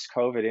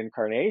post-COVID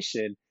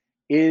incarnation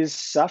is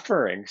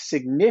suffering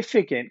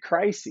significant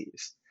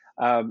crises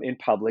in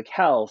public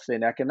health,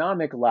 in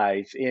economic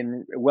life,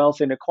 in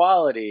wealth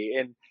inequality,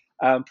 in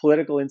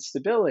political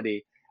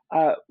instability.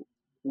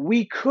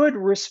 We could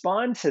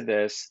respond to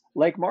this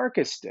like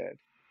Marcus did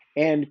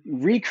and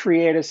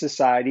recreate a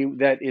society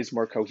that is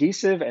more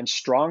cohesive and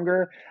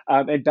stronger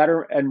and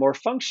better and more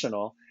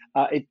functional.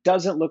 It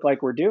doesn't look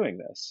like we're doing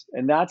this.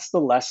 And that's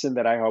the lesson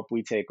that I hope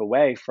we take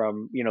away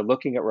from,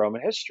 looking at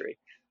Roman history.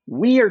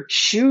 We are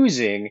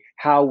choosing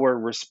how we're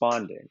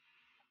responding.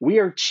 We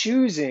are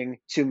choosing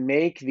to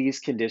make these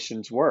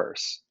conditions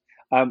worse.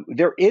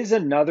 There is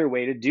another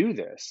way to do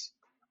this.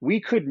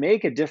 We could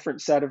make a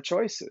different set of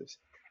choices.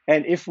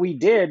 And if we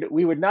did,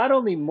 we would not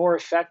only more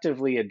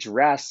effectively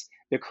address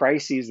the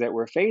crises that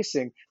we're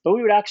facing, but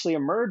we would actually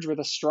emerge with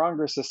a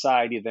stronger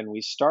society than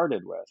we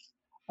started with.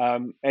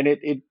 And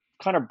it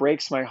kind of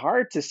breaks my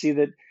heart to see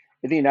that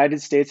in the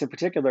United States in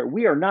particular,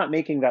 we are not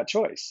making that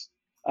choice.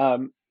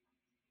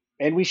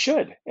 And we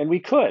should, and we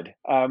could.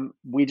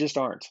 We just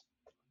aren't.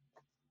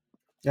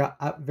 Yeah,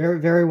 very,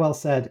 very well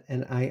said.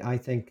 And I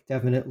think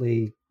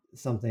definitely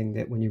something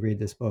that when you read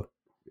this book,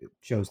 it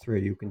shows through.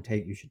 You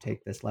should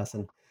take this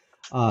lesson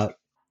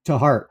to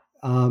heart.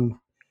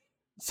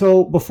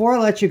 So before I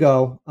let you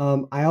go,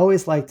 I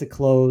always like to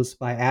close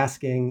by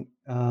asking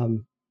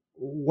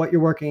what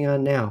you're working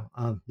on now.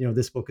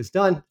 This book is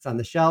done; it's on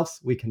the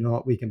shelves. We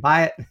can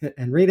buy it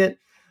and read it.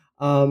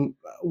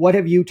 What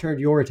have you turned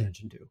your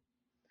attention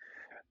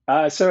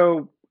to?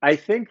 So I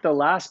think the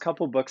last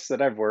couple books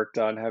that I've worked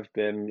on have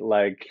been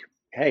like,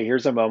 hey,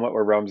 here's a moment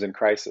where Rome's in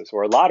crisis,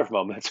 or a lot of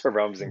moments where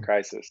Rome's in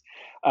crisis.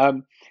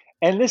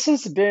 And this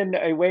has been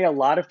a way a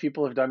lot of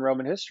people have done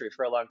Roman history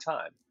for a long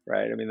time,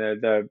 right? I mean,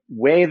 the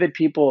way that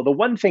the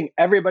one thing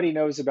everybody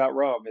knows about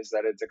Rome is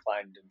that it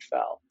declined and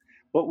fell.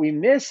 What we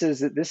miss is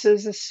that this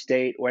is a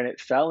state when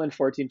it fell in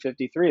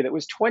 1453 that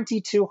was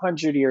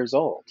 2,200 years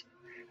old.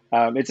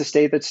 It's a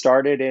state that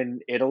started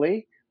in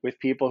Italy with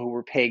people who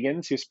were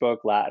pagans who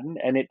spoke Latin,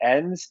 and it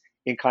ends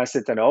in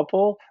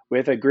Constantinople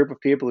with a group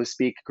of people who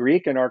speak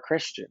Greek and are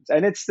Christians.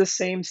 And it's the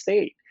same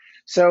state.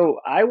 So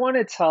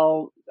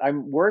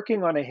I'm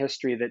working on a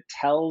history that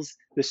tells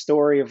the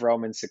story of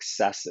Roman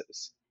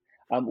successes.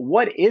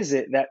 What is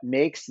it that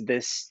makes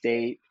this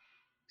state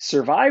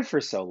survive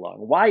for so long?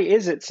 Why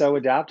is it so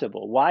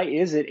adaptable? Why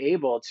is it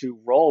able to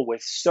roll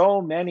with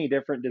so many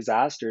different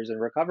disasters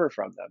and recover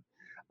from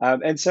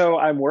them? And so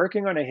I'm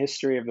working on a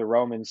history of the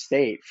Roman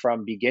state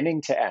from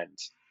beginning to end,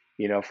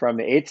 from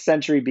the 8th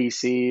century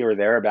BC or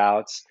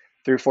thereabouts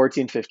through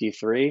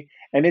 1453.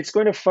 And it's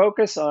going to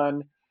focus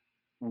on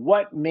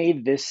what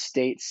made this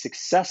state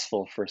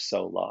successful for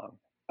so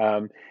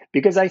long.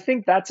 Because I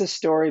think that's a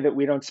story that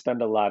we don't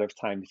spend a lot of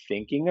time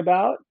thinking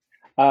about.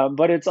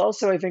 But it's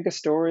also, I think, a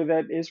story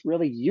that is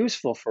really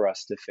useful for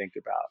us to think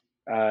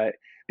about.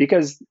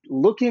 Because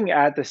looking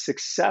at the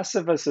success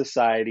of a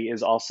society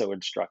is also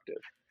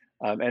instructive.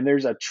 And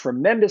there's a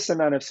tremendous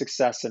amount of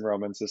success in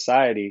Roman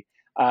society.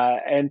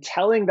 And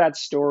telling that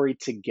story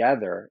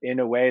together in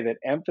a way that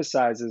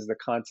emphasizes the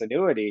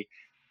continuity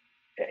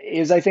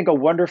is, I think, a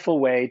wonderful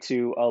way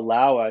to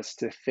allow us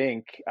to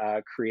think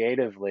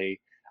creatively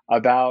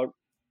about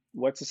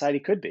what society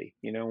could be,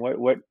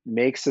 what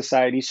makes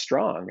society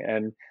strong,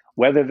 and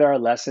whether there are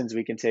lessons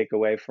we can take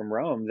away from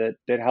Rome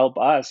that help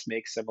us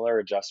make similar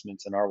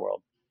adjustments in our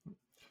world.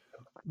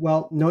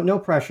 Well, no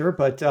pressure,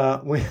 but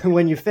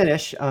when you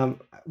finish,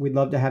 we'd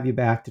love to have you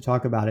back to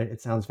talk about it.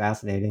 It sounds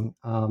fascinating,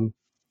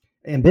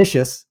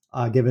 ambitious,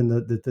 given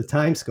the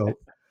time scope,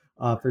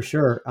 for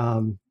sure.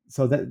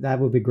 So that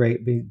would be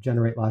great.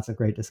 Generate lots of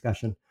great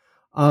discussion.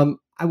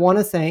 I want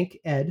to thank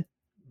Ed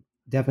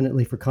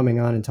definitely for coming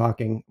on and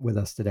talking with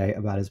us today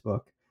about his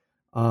book.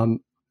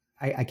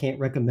 I can't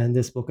recommend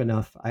this book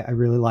enough. I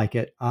really like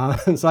it.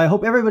 So I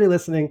hope everybody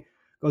listening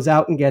goes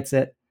out and gets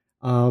it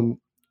and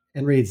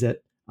reads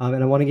it.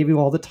 And I want to give you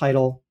all the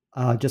title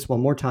just one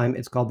more time.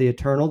 It's called The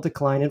Eternal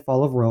Decline and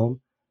Fall of Rome,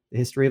 The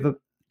History of a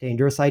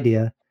Dangerous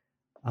Idea.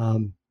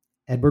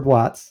 Edward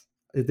Watts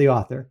is the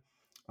author.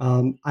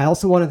 I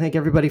also want to thank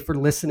everybody for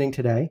listening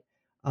today.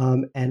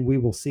 And we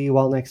will see you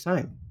all next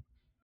time.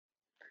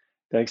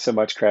 Thanks so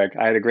much, Craig.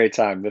 I had a great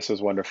time. This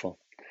was wonderful.